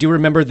ago. I do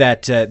remember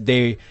that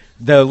the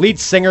lead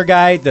singer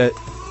guy, the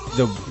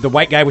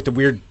white guy with the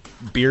weird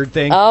beard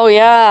thing. Oh,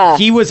 yeah.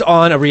 He was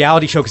on a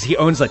reality show because he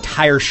owns a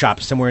tire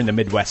shop somewhere in the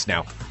Midwest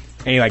now.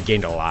 And he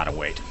gained a lot of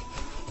weight.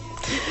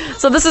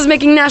 So this is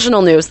making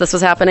national news. This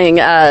was happening.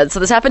 So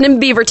this happened in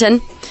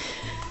Beaverton.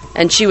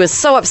 And she was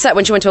so upset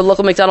when she went to a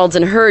local McDonald's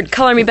and heard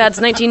Color Me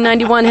Bad's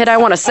 1991 hit, I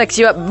Wanna Sex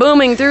You Up,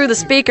 booming through the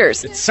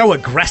speakers. It's so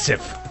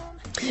aggressive.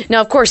 Now,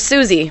 of course,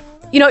 Susie,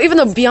 even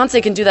though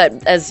Beyonce can do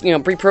that, as,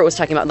 Bri Pruett was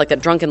talking about, like that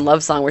drunken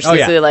love song where she's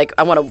basically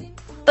I want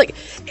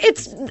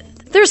to,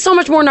 there's so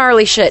much more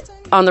gnarly shit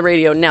on the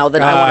radio now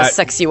than I Want to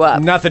Sex You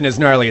Up. Nothing as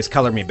gnarly as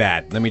Color Me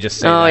Bad. Let me just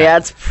say that. Oh, yeah,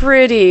 it's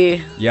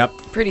pretty... Yep.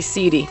 Pretty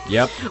seedy.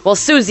 Yep. Well,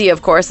 Susie,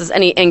 of course, is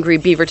any angry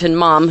Beaverton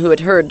mom who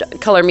had heard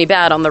Color Me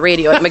Bad on the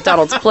radio at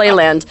McDonald's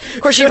Playland.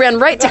 Of course, she ran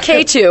right to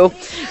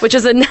K2, which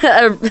is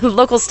a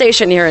local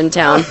station here in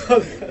town.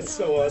 That's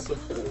so awesome.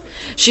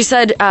 She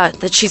said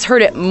that she's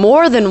heard it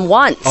more than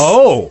once.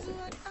 Oh!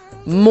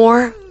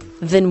 More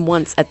than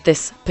once at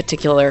this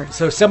particular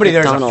So somebody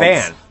McDonald's.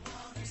 there's a fan.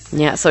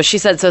 Yeah, so she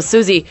said,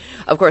 Susie,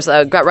 of course,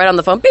 got right on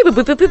the phone, beep, boop,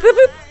 boop, boop, boop, boop,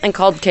 boop, and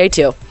called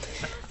K2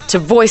 to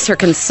voice her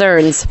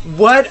concerns.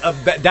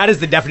 That is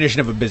the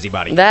definition of a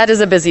busybody. That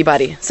is a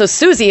busybody. So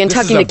Susie, in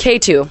talking to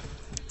K2,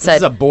 said,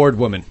 This is a bored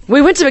woman.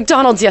 We went to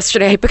McDonald's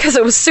yesterday because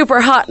it was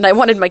super hot and I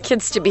wanted my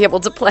kids to be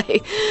able to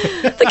play.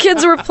 The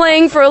kids were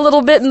playing for a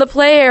little bit in the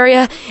play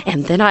area,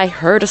 and then I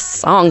heard a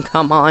song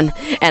come on,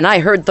 and I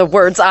heard the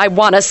words, I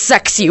wanna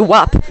sex you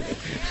up.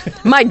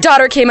 My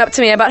daughter came up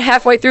to me about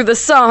halfway through the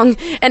song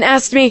and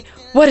asked me,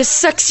 what does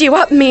sex you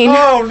up mean?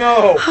 Oh,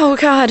 no. Oh,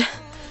 God.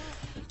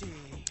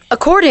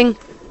 According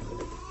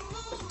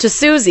to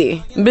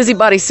Susie,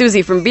 busybody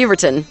Susie from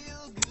Beaverton,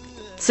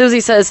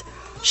 Susie says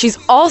she's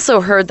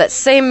also heard that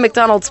same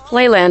McDonald's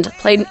Playland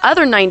played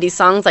other 90s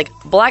songs like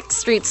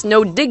Blackstreet's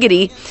No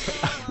Diggity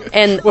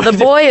and The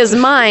Boy Is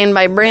Mine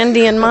by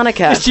Brandy and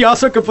Monica. Is she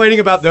also complaining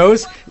about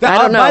those? I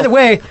don't know. By the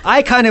way,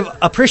 I kind of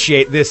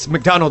appreciate this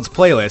McDonald's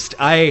playlist.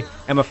 I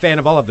am a fan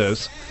of all of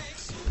those.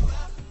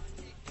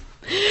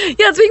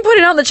 Yeah, it's being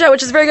pointed out in the chat,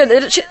 which is very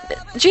good.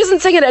 She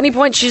isn't saying at any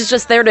point she's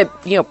just there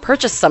to,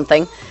 purchase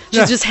something.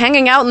 She's just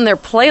hanging out in their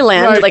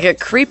playland like a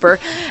creeper.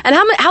 And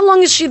how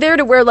long is she there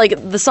to where,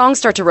 the songs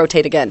start to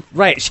rotate again?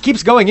 Right, she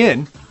keeps going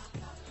in.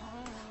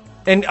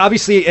 And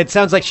obviously, it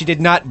sounds like she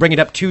did not bring it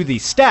up to the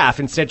staff.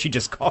 Instead, she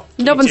just called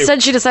Nope, K2.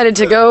 instead she decided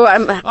to go,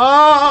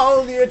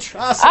 Oh, the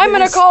atrocities. I'm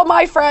going to call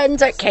my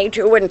friends at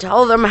K2 and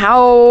tell them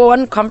how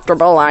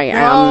uncomfortable I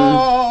am.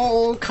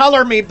 Oh,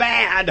 Color Me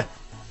Bad.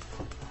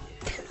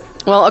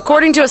 Well,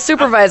 according to a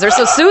supervisor,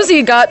 so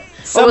Susie got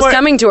what was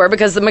coming to her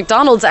because the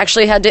McDonald's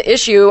actually had to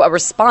issue a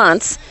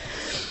response.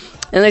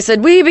 And they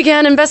said, we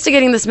began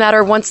investigating this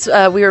matter once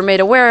we were made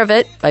aware of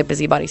it by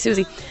busybody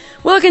Susie.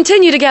 We'll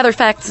continue to gather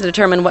facts to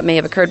determine what may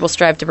have occurred. We'll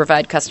strive to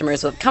provide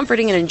customers with a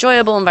comforting and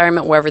enjoyable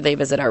environment wherever they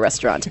visit our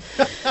restaurant.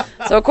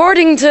 So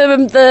according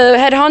to the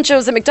head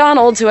honchos at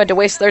McDonald's, who had to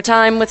waste their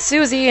time with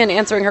Susie and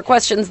answering her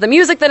questions, the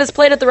music that is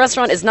played at the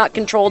restaurant is not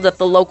controlled at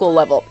the local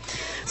level.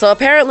 So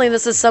apparently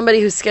this is somebody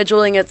who's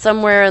scheduling it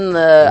somewhere in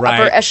the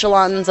upper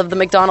echelons of the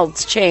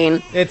McDonald's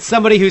chain. It's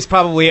somebody who's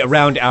probably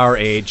around our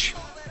age,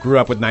 grew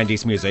up with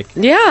 90s music.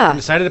 Yeah. And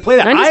decided to play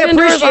that. 90s I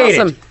appreciate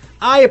awesome. it.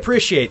 I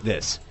appreciate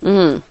this.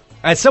 Mm-hmm.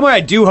 Somewhere I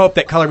do hope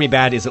that Color Me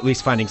Bad is at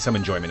least finding some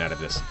enjoyment out of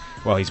this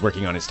while he's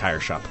working on his tire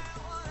shop.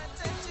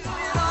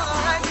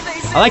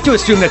 I like to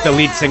assume that the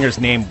lead singer's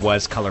name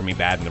was Color Me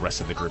Bad and the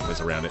rest of the group was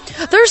around it.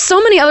 There's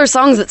so many other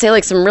songs that say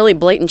some really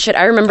blatant shit.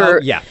 I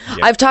remember,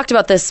 I've talked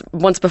about this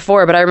once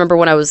before, but I remember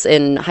when I was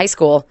in high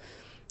school,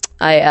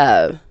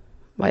 why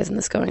isn't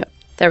this going up?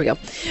 There we go.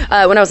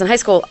 When I was in high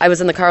school, I was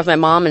in the car with my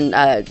mom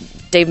and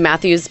Dave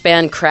Matthews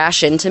Band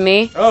Crash Into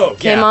Me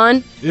came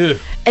on. Ugh.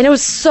 And it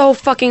was so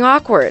fucking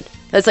awkward.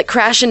 It's like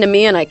crash into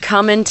me and I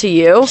come into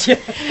you.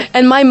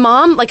 And my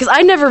mom, because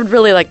I never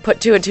really put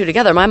two and two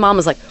together. My mom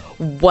was like,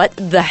 what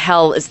the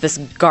hell is this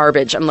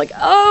garbage? I'm like,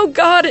 oh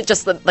God, it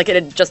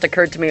had just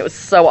occurred to me. It was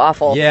so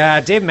awful.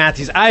 Yeah, Dave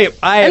Matthews. I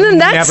And then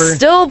that's never...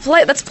 still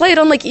that's played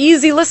on like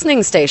easy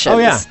listening stations. Oh,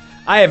 yeah.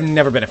 I have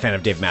never been a fan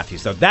of Dave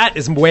Matthews, though. That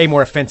is way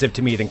more offensive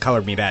to me than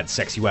Color Me Bad,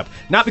 Sex You Up.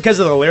 Not because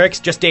of the lyrics,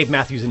 just Dave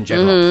Matthews in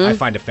general. I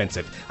find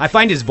offensive. I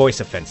find his voice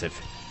offensive.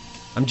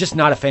 I'm just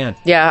not a fan.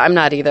 Yeah, I'm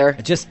not either.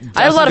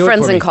 I had a lot of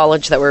friends in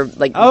college that were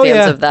like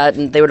fans of that,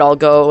 and they would all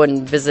go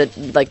and visit,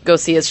 like go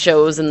see his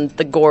shows in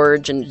the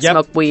Gorge and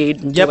smoke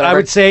weed and do whatever. I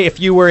would say if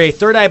you were a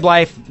Third Eye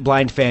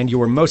Blind fan, you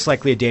were most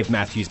likely a Dave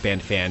Matthews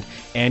Band fan,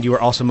 and you were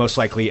also most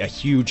likely a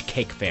huge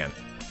Cake fan.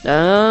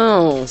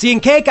 Oh. See, in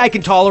Cake, I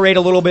can tolerate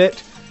a little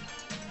bit.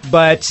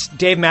 But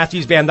Dave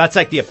Matthews Band, that's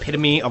like the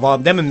epitome of all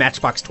of them and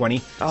Matchbox 20.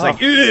 It's like,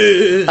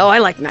 ugh. Oh, I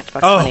like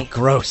Matchbox 20. Oh,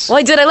 gross. Well,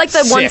 I did. I like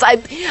the Sick. ones.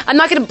 I'm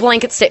not going to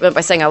blanket statement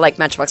by saying I like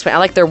Matchbox 20. I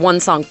like their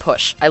one song,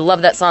 Push. I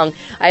love that song.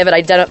 I have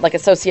it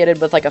associated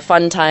with like a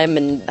fun time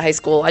in high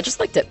school. I just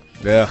liked it.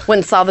 Yeah. Went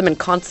and saw them in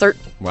concert.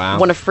 Wow.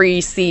 Won a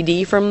free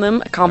CD from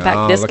them, a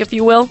compact disc, if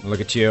you will.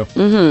 Look at you.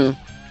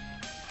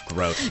 Mm-hmm.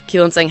 Gross.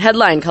 Keelan saying,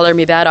 headline, Color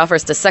Me Bad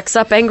offers to sex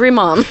up angry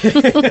mom.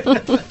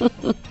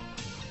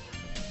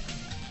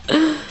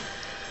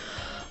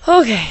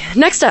 Okay,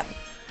 next up.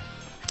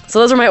 So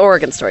those are my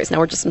Oregon stories. Now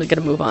we're just going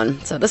to move on.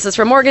 So this is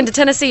from Oregon to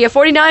Tennessee. A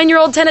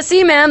 49-year-old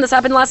Tennessee man. This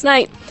happened last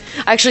night.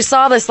 I actually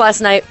saw this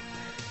last night,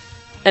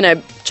 and I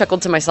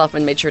chuckled to myself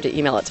and made sure to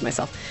email it to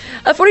myself.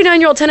 A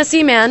 49-year-old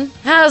Tennessee man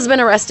has been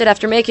arrested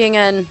after making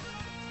an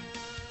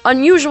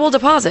unusual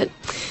deposit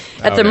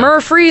at the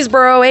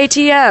Murfreesboro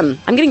ATM.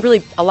 I'm getting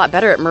really a lot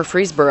better at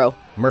Murfreesboro.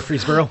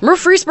 Murfreesboro?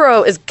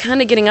 Murfreesboro is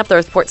kind of getting up there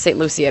with Port St.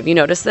 Lucie. Have you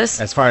noticed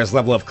this? As far as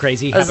level of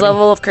crazy?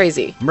 Level of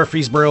crazy.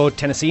 Murfreesboro,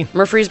 Tennessee?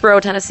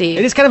 Murfreesboro, Tennessee.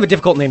 It is kind of a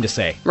difficult name to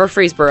say.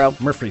 Murfreesboro.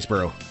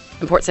 Murfreesboro.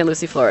 In Port St.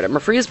 Lucie, Florida.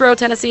 Murfreesboro,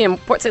 Tennessee, and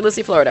Port St.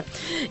 Lucie, Florida.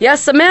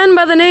 Yes, a man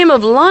by the name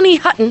of Lonnie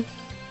Hutton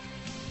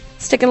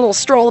is taking a little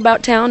stroll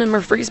about town in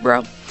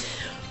Murfreesboro.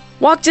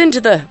 Walked into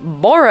the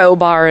Boro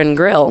Bar and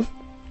Grill.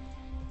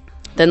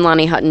 Then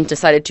Lonnie Hutton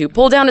decided to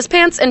pull down his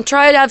pants and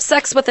try to have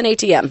sex with an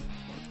ATM.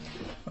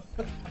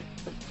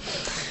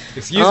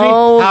 Excuse me?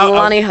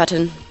 Lonnie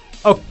Hutton.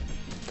 Oh.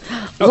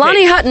 Okay.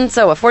 Lonnie Hutton,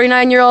 so a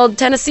 49-year-old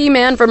Tennessee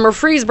man from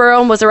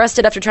Murfreesboro, was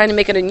arrested after trying to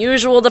make an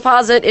unusual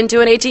deposit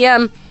into an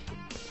ATM.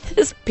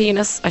 His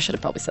penis. I should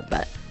have probably said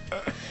that.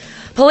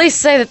 Police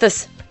say that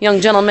this young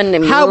gentleman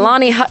named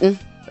Lonnie Hutton...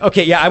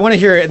 Okay, yeah, I want to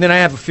hear it, and then I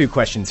have a few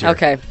questions here.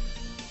 Okay.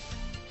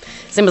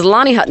 His name was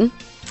Lonnie Hutton.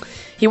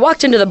 He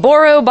walked into the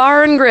Boro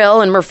Bar and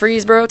Grill in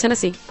Murfreesboro,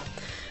 Tennessee,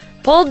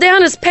 pulled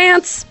down his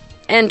pants,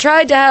 and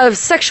tried to have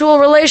sexual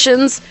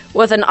relations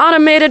with an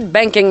automated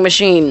banking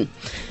machine.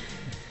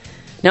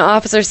 Now,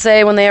 officers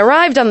say when they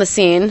arrived on the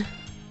scene,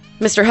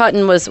 Mr.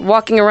 Hutton was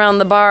walking around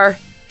the bar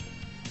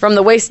from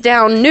the waist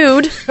down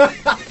nude,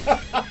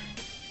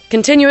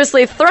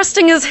 continuously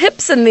thrusting his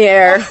hips in the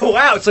air. Oh,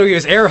 wow, so he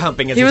was air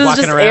humping as he was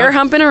walking around. He was just air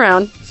humping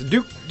around. So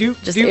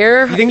just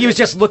air. You think he was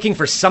just looking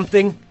for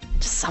something?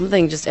 Just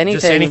something, just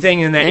anything. Just anything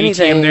in that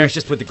ATM there,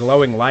 just with the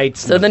glowing lights.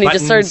 So then he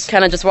just started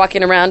kind of just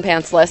walking around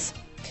pantsless.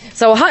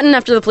 So Hutton,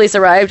 after the police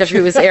arrived, after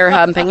he was air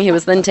humping, he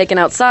was then taken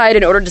outside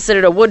and ordered to sit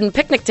at a wooden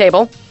picnic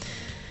table.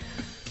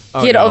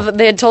 They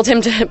had told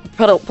him to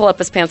pull up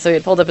his pants, so he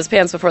had pulled up his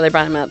pants before they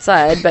brought him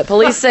outside. But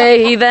police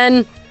say he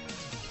then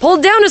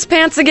pulled down his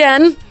pants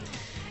again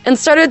and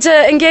started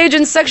to engage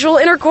in sexual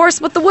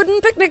intercourse with the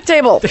wooden picnic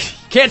table.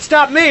 Can't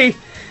stop me.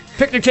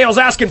 Picnic table's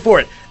asking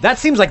for it. That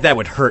seems like that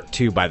would hurt,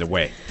 too, by the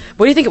way.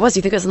 What do you think it was? Do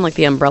you think it was in like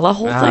the umbrella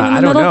hole thing in the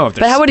I don't middle? know.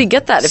 But how would he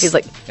get that if he's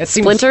like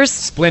splinters?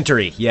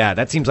 Splintery, yeah.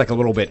 That seems like a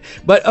little bit.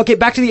 But, okay,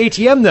 back to the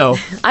ATM, though.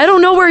 I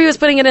don't know where he was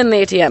putting it in the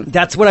ATM.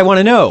 That's what I want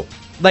to know.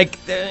 Like,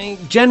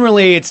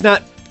 generally, it's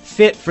not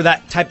fit for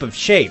that type of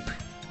shape,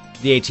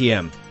 the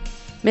ATM.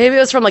 Maybe it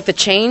was from like the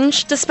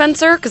change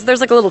dispenser, because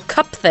there's like a little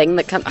cup thing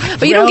that comes.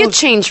 But you don't get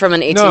change from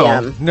an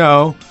ATM.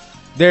 No.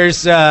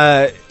 There's,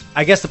 I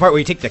guess the part where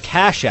you take the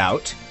cash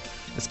out.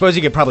 I suppose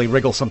you could probably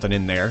wriggle something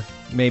in there.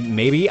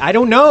 Maybe. I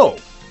don't know.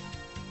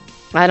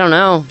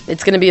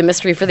 It's going to be a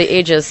mystery for the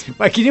ages.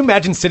 Like, can you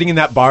imagine sitting in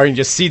that bar and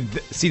just see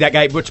that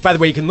guy? Which, by the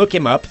way, you can look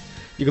him up.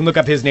 You can look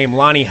up his name,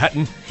 Lonnie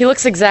Hutton. He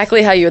looks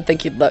exactly how you would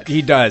think he'd look.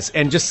 He does.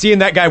 And just seeing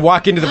that guy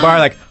walk into the bar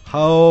like,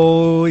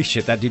 holy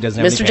shit, that dude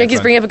doesn't have any Mr. Jenky's pants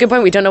on. bringing up a good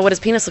point. We don't know what his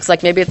penis looks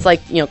like. Maybe it's like,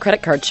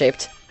 credit card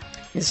shaped.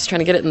 He's just trying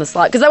to get it in the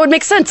slot. Because that would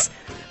make sense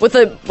with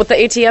the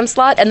ATM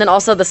slot and then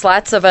also the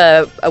slats of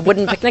a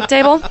wooden picnic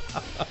table.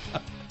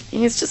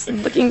 He's just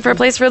looking for a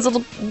place for his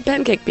little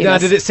pancake penis. Now,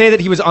 did it say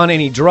that he was on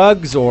any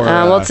drugs or...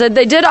 Well, it said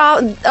they did,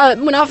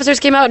 when officers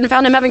came out and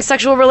found him having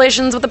sexual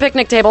relations with the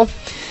picnic table.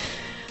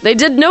 They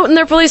did note in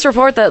their police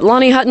report that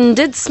Lonnie Hutton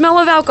did smell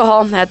of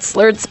alcohol, had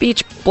slurred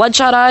speech,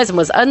 bloodshot eyes, and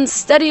was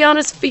unsteady on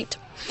his feet.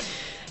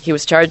 He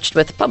was charged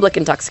with public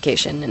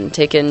intoxication and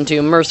taken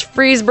to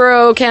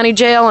Murfreesboro County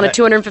Jail on a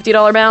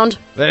 $250 bound.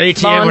 The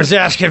ATM was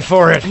asking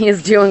for it. He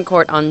is due in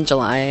court on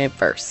July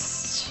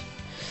 1st.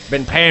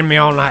 Been paying me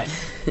all night.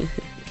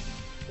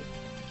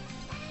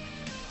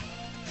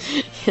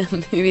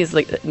 Maybe he's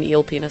like an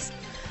eel penis.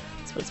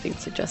 That's what's being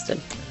suggested.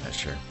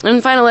 Sure.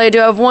 And finally, I do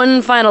have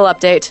one final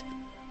update.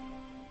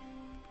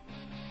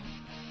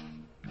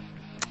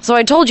 So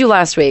I told you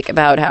last week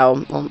about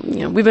how,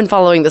 we've been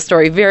following the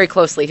story very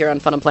closely here on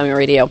Fun Employment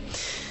Radio.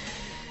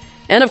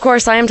 And, of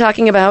course, I am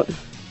talking about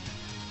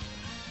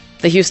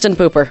the Houston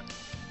pooper.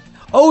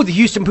 Oh, the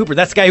Houston pooper.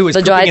 That's the guy who was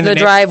pooping in the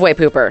driveway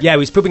pooper. Yeah, he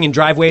was pooping in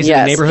driveways in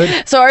the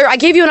neighborhood. So I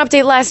gave you an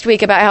update last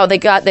week about how they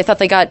thought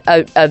they got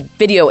a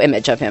video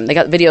image of him. They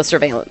got video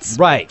surveillance.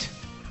 Right.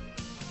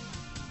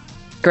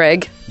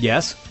 Greg?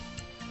 Yes?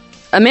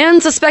 A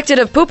man suspected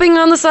of pooping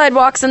on the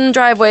sidewalks and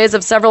driveways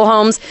of several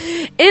homes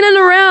in and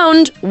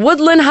around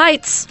Woodland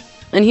Heights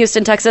in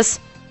Houston, Texas,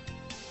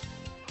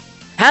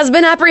 has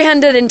been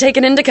apprehended and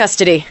taken into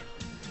custody.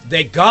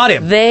 They got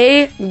him.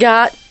 They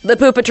got the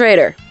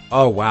poopatrator.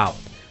 Oh, wow.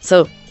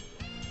 So,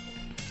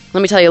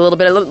 let me tell you a little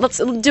bit. Let's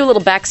do a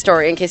little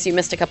backstory in case you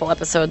missed a couple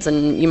episodes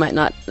and you might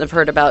not have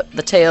heard about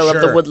the tale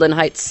of the Woodland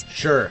Heights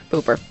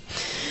pooper.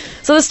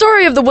 So the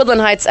story of the Woodland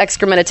Heights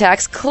excrement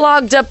attacks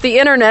clogged up the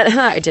internet.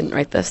 I didn't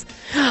write this.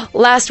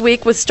 Last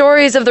week with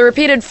stories of the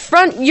repeated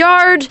front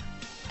yard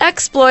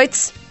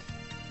exploits,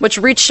 which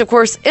reached, of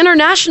course,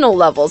 international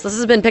levels. This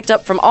has been picked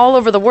up from all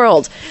over the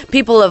world.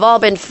 People have all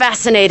been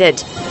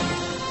fascinated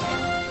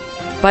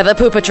by the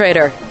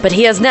poopatrator, but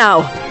he has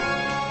now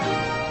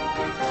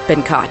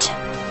been caught.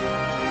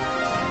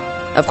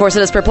 Of course,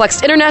 it has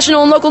perplexed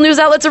international and local news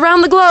outlets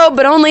around the globe,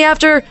 but only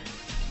after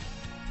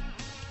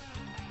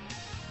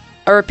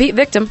a repeat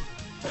victim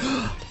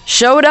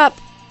showed up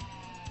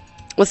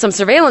with some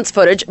surveillance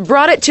footage,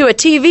 brought it to a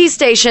TV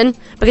station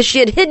because she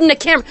had hidden a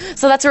camera.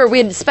 So that's where we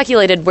had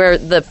speculated where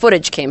the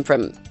footage came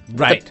from.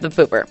 Right. The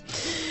pooper.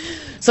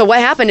 So what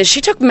happened is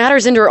she took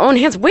matters into her own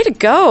hands. Way to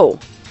go.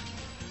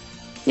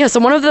 Yeah, so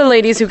one of the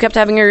ladies who kept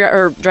having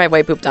her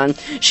driveway pooped on,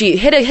 she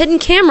hid a hidden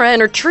camera in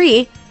her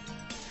tree.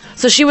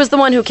 So she was the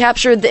one who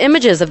captured the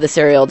images of the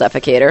serial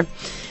defecator.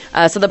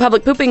 So the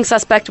public pooping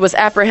suspect was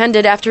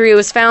apprehended after he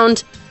was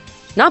found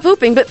not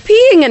pooping, but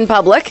peeing in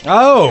public.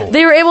 Oh.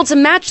 They were able to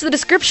match the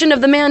description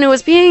of the man who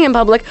was peeing in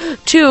public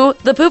to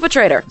the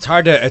poopatrator.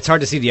 It's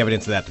hard to see the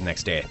evidence of that the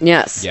next day.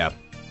 Yes. Yeah.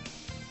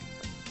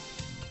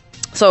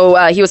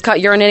 So he was caught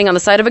urinating on the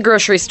side of a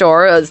grocery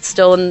store,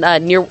 still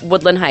in near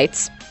Woodland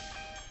Heights.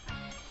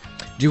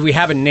 Do we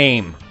have a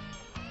name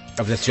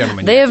of this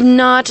gentleman? They have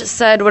not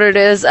said what it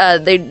is.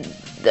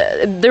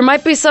 There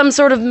might be some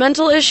sort of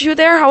mental issue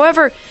there.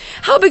 However,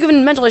 how big of a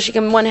mental issue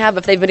can one have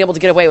if they've been able to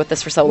get away with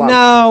this for so long?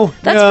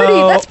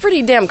 That's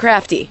pretty damn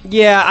crafty.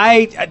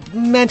 Yeah,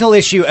 mental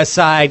issue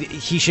aside,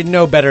 he should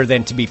know better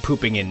than to be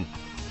pooping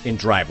in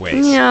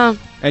driveways. Yeah.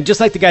 And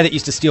just like the guy that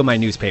used to steal my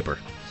newspaper,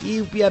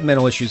 he had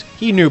mental issues.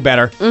 He knew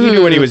better. Mm-hmm. He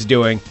knew what he was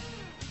doing.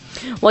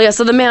 Well, yeah,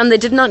 so the man, they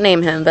did not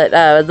name him, but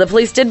the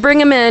police did bring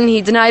him in.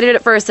 He denied it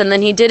at first, and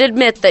then he did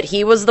admit that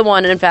he was the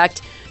one, in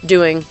fact,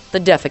 doing the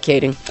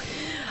defecating.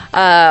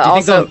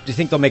 Do you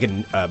think they'll make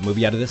a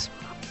movie out of this?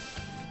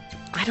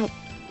 I don't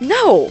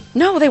know.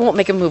 No, they won't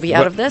make a movie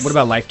out of this. What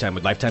about Lifetime?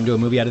 Would Lifetime do a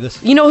movie out of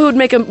this? You know who would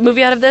make a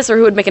movie out of this, or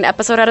who would make an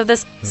episode out of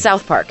this?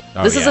 South Park.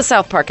 This is a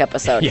South Park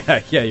episode. You're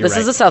right. This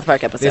is a South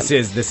Park episode.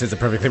 This is a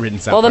perfectly written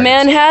South Park. Well, the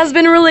man episode. has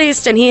been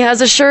released, and he has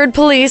assured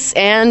police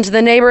and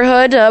the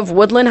neighborhood of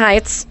Woodland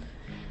Heights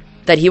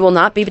that he will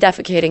not be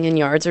defecating in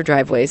yards or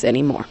driveways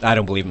anymore. I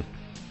don't believe him.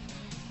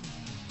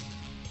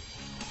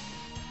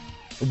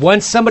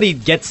 Once somebody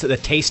gets the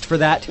taste for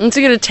that... Once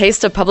you get a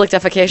taste of public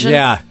defecation?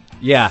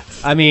 Yeah.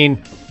 I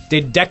mean,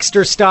 did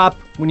Dexter stop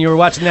when you were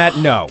watching that?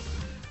 No.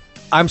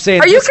 I'm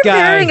saying Are you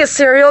comparing a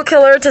serial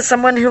killer to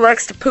someone who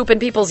likes to poop in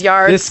people's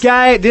yards?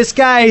 This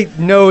guy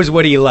knows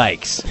what he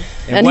likes.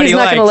 And he's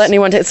not going to let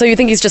anyone... So you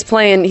think he's just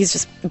playing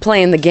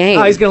the game?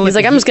 Oh, he's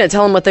like, I'm just going to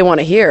tell them what they want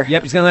to hear.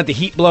 Yep, he's going to let the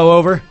heat blow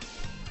over.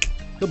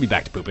 He'll be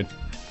back to pooping.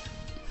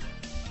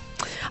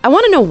 I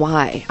want to know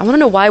why. I want to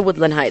know why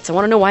Woodland Heights. I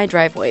want to know why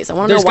driveways. I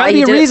want to know why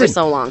he did it for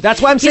so long.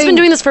 That's why I'm saying... He's been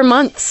doing this for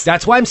months.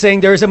 That's why I'm saying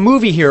there's a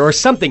movie here or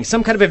something,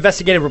 some kind of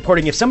investigative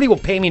reporting. If somebody will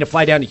pay me to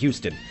fly down to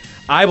Houston,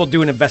 I will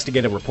do an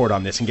investigative report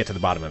on this and get to the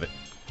bottom of it.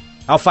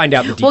 I'll find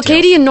out the details. Well,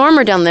 Katie and Norm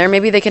are down there.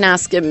 Maybe they can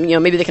ask him,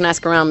 maybe they can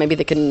ask around. Maybe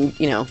they can,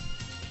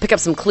 pick up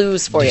some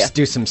clues for you.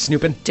 Do some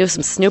snooping? Do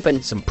some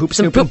snooping. Some poop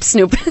snooping?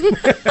 Some poop snooping.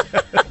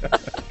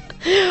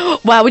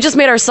 Wow, we just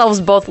made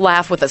ourselves both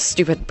laugh with a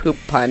stupid poop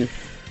pun.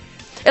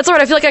 It's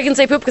alright, I feel like I can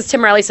say poop because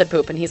Tim Riley said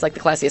poop, and he's like the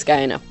classiest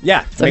guy I know.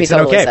 Yeah, so he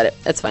totally said it.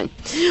 It's fine.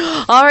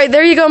 Alright,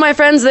 there you go, my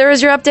friends. There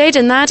is your update,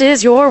 and that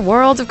is your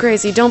world of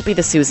crazy. Don't be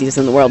the Susies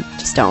in the world.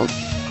 Just don't.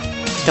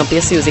 Don't be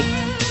a Susie. A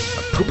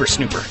pooper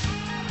snooper.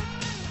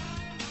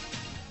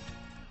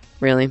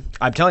 Really?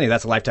 I'm telling you,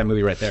 that's a Lifetime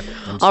movie right there.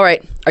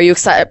 Alright, are you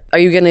excited? Are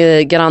you going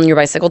to get on your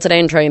bicycle today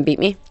and try and beat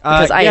me?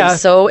 Because I am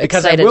so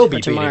excited I will be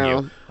for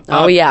tomorrow.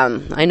 Oh, yeah.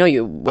 I know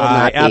you will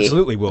not be.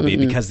 Absolutely will be,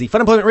 because the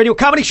Fun Employment Radio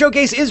Comedy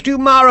Showcase is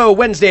tomorrow,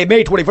 Wednesday,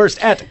 May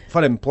 21st at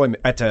Fun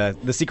Employment at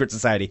the Secret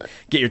Society.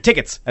 Get your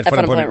tickets at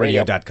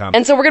funemploymentradio.com.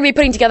 And so we're going to be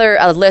putting together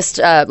a list,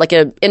 like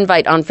an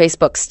invite on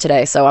Facebooks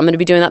today. So I'm going to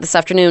be doing that this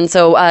afternoon.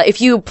 So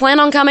if you plan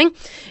on coming,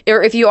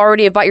 or if you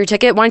already have bought your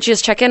ticket, why don't you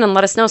just check in and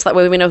let us know so that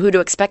way we know who to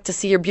expect to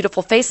see your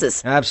beautiful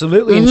faces.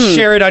 Absolutely. And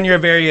share it on your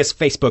various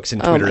Facebooks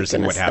and Twitters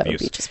and what have you.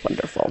 That would be just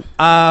wonderful.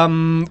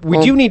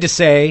 We do need to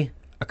say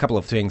a couple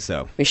of things,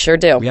 though. We sure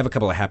do. We have a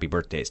couple of happy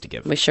birthdays to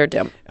give. We sure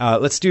do.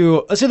 Let's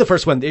do the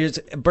first one. There's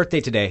a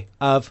birthday today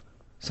of,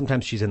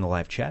 sometimes she's in the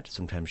live chat,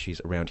 sometimes she's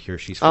around here.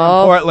 She's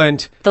from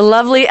Portland. The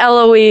lovely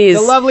Eloise.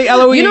 The lovely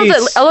Eloise. You know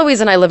that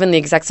Eloise and I live in the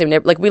exact same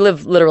neighborhood. Like, we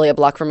live literally a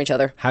block from each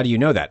other. How do you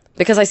know that?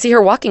 Because I see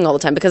her walking all the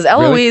time. Because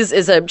Eloise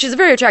she's a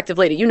very attractive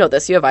lady. You know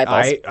this. You have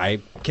eyeballs.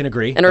 I can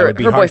agree. And her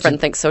boyfriend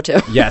thinks so, too.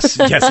 Yes,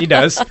 he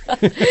does.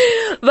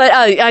 But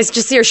I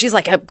just see her. She's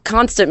like a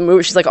constant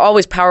move. She's like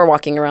always power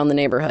walking around the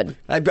neighborhood.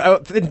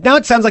 Now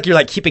it sounds like you're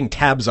like keeping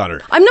tabs on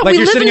her. I'm not. Like we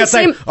you're live sitting in the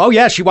outside. same. Oh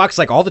yeah, she walks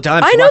like all the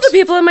time. I know the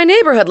people in my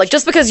neighborhood. Like,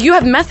 just because you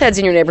have meth heads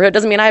in your neighborhood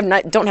doesn't mean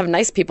I don't have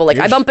nice people. Like,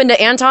 I bump into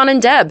Anton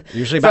and Deb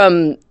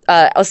from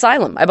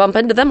Asylum. I bump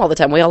into them all the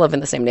time. We all live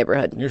in the same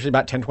neighborhood. Usually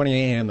about 10:20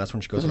 a.m. That's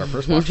when she goes on her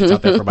first walk. She's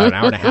out there for about an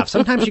hour and a half.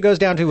 Sometimes she goes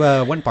down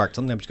to one park.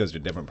 Sometimes she goes to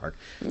a different park.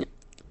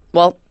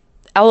 Well,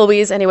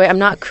 Eloise, anyway, I'm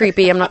not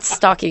creepy. I'm not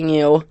stalking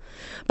you.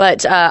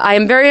 But I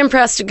am very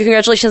impressed.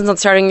 Congratulations on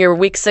starting your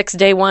week 6,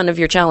 day 1 of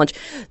your challenge.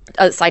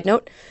 Side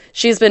note,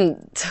 she's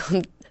been...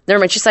 Never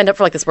mind, she signed up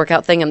for like this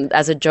workout thing, and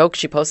as a joke,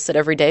 she posts it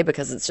every day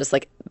because it's just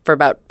like for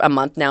about a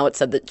month now. It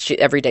said that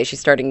every day she's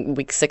starting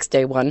week 6,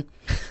 day 1.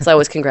 So I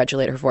always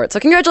congratulate her for it. So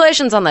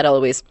congratulations on that,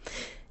 Eloise.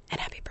 And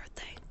happy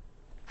birthday.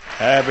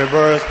 Happy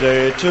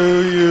birthday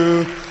to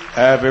you.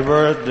 Happy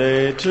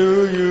birthday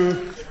to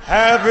you.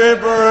 Happy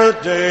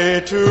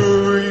birthday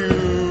to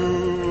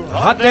you.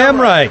 Hot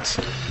damn right.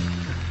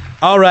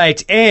 All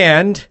right,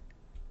 and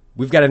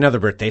we've got another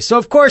birthday. So,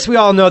 of course, we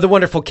all know the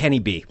wonderful Kenny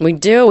B. We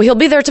do. He'll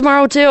be there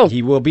tomorrow, too.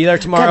 He will be there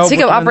tomorrow. God,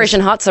 speaking of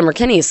Operation Hot Summer,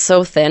 Kenny is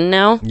so thin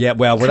now. Yeah,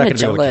 well, we're not going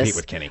to be able to compete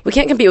with Kenny. We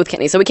can't compete with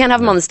Kenny, so we can't have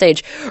him on the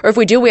stage. Or if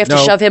we do, we have to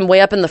shove him way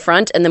up in the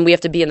front, and then we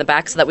have to be in the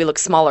back so that we look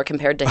smaller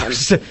compared to him.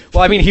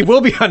 Well, I mean, he will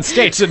be on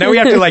stage, so now we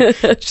have to, like,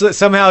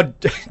 somehow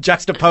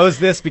juxtapose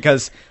this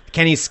because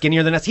Kenny's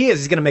skinnier than us. He is.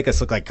 He's going to make us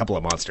look like a couple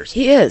of monsters.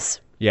 He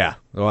is. Yeah.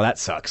 Well, that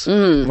sucks.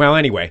 Well,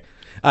 anyway.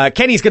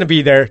 Kenny's going to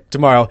be there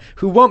tomorrow.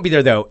 Who won't be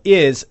there, though,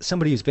 is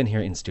somebody who's been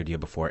here in studio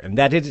before, and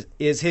that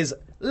is his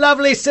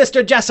lovely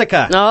sister,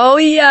 Jessica. Oh,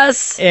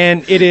 yes.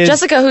 And it is...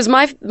 Jessica, who's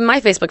my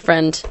Facebook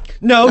friend.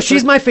 No,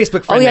 she's my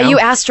Facebook friend now. now. You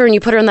asked her and you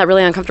put her in that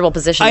really uncomfortable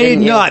position, I did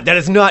didn't you? not. That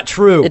is not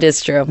true. It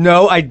is true.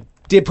 No, I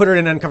did put her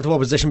in an uncomfortable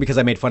position because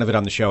I made fun of it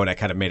on the show, and I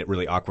kind of made it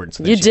really awkward.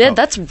 So you did?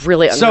 That's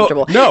really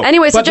uncomfortable. No.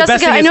 Anyway, so but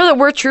Jessica, I know that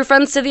we're true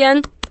friends to the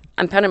end.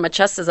 I'm pounding my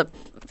chest as a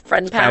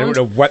friend pound. I don't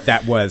know what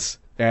that was.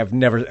 I've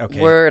never... Okay.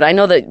 Word. I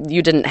know that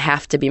you didn't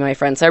have to be my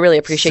friend, so I really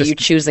appreciate you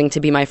choosing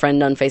to be my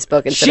friend on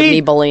Facebook instead of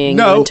me bullying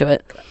you into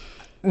it.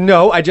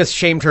 No, I just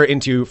shamed her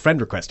into friend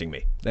requesting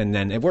me, and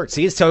then it worked.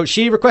 See, so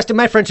she requested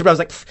my friendship. I was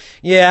like,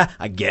 yeah,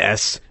 I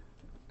guess.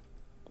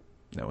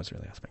 That was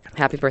really awesome.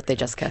 Happy birthday,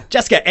 Jessica.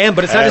 Jessica,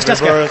 but it's not just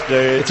Jessica.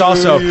 It's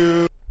also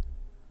her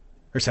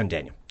son,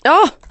 Daniel.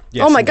 Oh!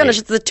 Yes, oh my indeed. goodness,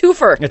 it's a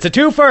twofer. It's a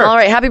twofer. All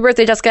right, happy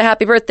birthday, Jessica.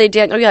 Happy birthday,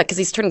 Dan. Oh, yeah, because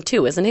he's turning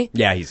 2, isn't he?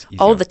 Yeah, he's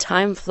young. The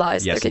time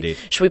flies. Yes, indeed.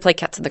 Should we play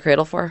Cats in the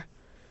Cradle for her?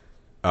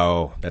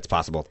 Oh, that's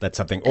possible. That's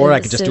something. Or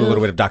I could just do a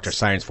little bit of Dr.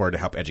 Science for her to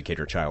help educate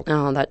her child.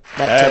 Oh, that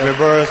Happy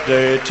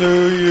birthday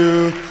to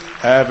you.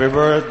 Happy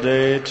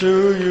birthday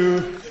to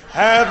you.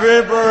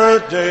 Happy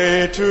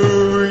birthday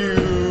to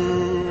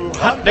you.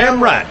 Hot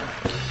damn right.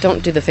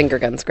 Don't do the finger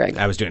guns, Greg.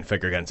 I was doing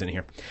finger guns in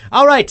here.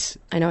 All right.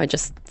 I know, I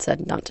just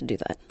said not to do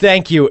that.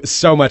 Thank you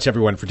so much,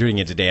 everyone, for tuning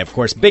in today. Of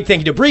course, big thank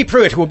you to Bri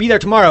Pruett, who will be there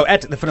tomorrow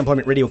at the Fun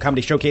Employment Radio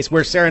Comedy Showcase,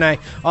 where Sarah and I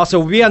also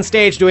will be on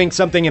stage doing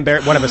something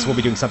embarrassing. One of us will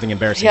be doing something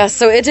embarrassing. Yeah,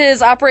 so it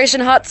is Operation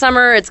Hot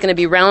Summer. It's going to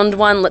be round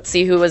 1. Let's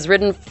see who has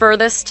ridden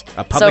furthest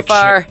so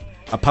far.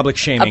 A public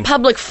shaming. A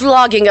public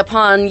flogging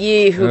upon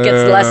ye who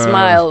gets less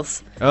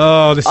miles.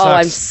 Oh, this sucks. Oh,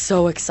 I'm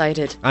so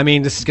excited. I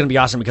mean, this is going to be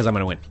awesome because I'm going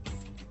to win.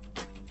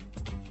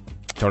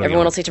 Totally.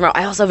 Everyone will see tomorrow.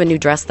 I also have a new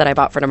dress that I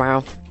bought for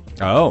tomorrow.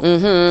 Oh.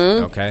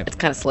 Mm-hmm. Okay. It's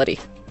kind of slutty.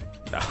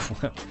 Oh,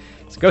 well.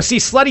 Let's go see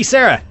Slutty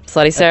Sarah.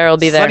 Slutty Sarah will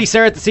be there. Slutty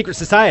Sarah at the Secret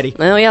Society.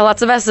 Oh, yeah,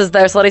 lots of S's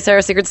there. Slutty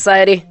Sarah, Secret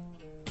Society.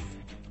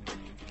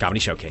 Comedy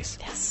Showcase.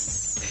 Yes.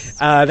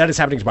 That is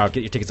happening tomorrow.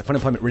 Get your tickets at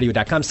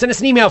funemploymentradio.com. Send us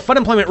an email,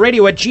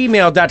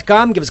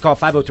 funemploymentradio@gmail.com. Give us a call,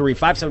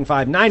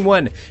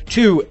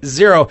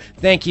 503-575-9120.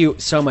 Thank you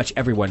so much,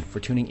 everyone,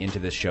 for tuning into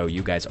this show.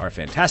 You guys are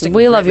fantastic.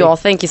 We love you all.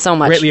 Thank you so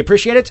much. Greatly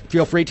appreciate it.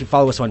 Feel free to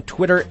follow us on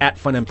Twitter, at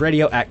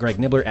FunEmpRadio, at Greg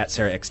Nibbler, at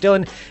Sarah X.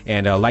 Dillon,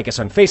 and like us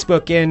on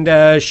Facebook,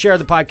 and share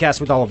the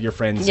podcast with all of your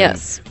friends and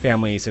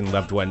families and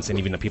loved ones, and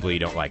even the people you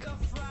don't like.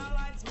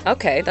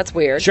 Okay, that's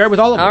weird. Share it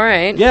with all of them. All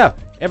right. Yeah,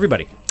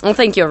 everybody. Well,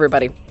 thank you,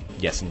 everybody.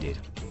 Yes, indeed.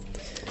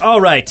 All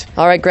right.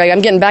 All right, Greg,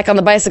 I'm getting back on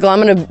the bicycle. I'm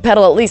going to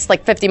pedal at least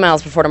like 50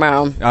 miles before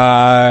tomorrow.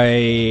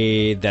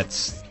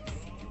 That's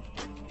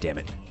Damn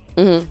it.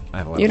 Mm-hmm. I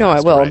have a lot You of know I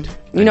lines to will. write.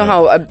 You know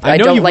how I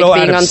know don't you like will out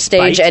being of on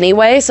stage spite.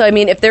 anyway. So I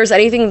mean, if there's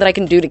anything that I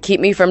can do to keep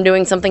me from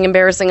doing something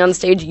embarrassing on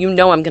stage, you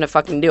know I'm gonna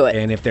fucking do it.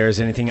 And if there's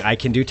anything I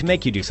can do to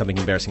make you do something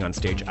embarrassing on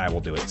stage, I will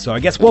do it. So I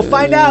guess we'll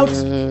find out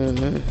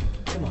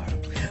tomorrow.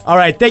 All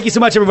right. Thank you so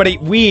much, everybody.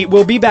 We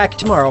will be back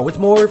tomorrow with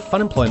more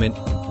Fun Employment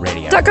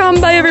Radio. .com.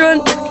 Bye,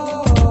 everyone.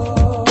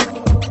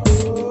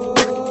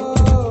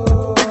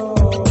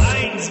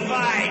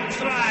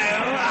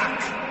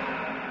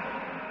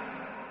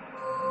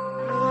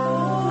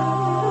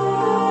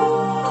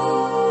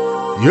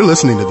 You're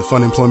listening to the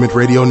Fun Employment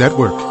Radio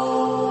Network.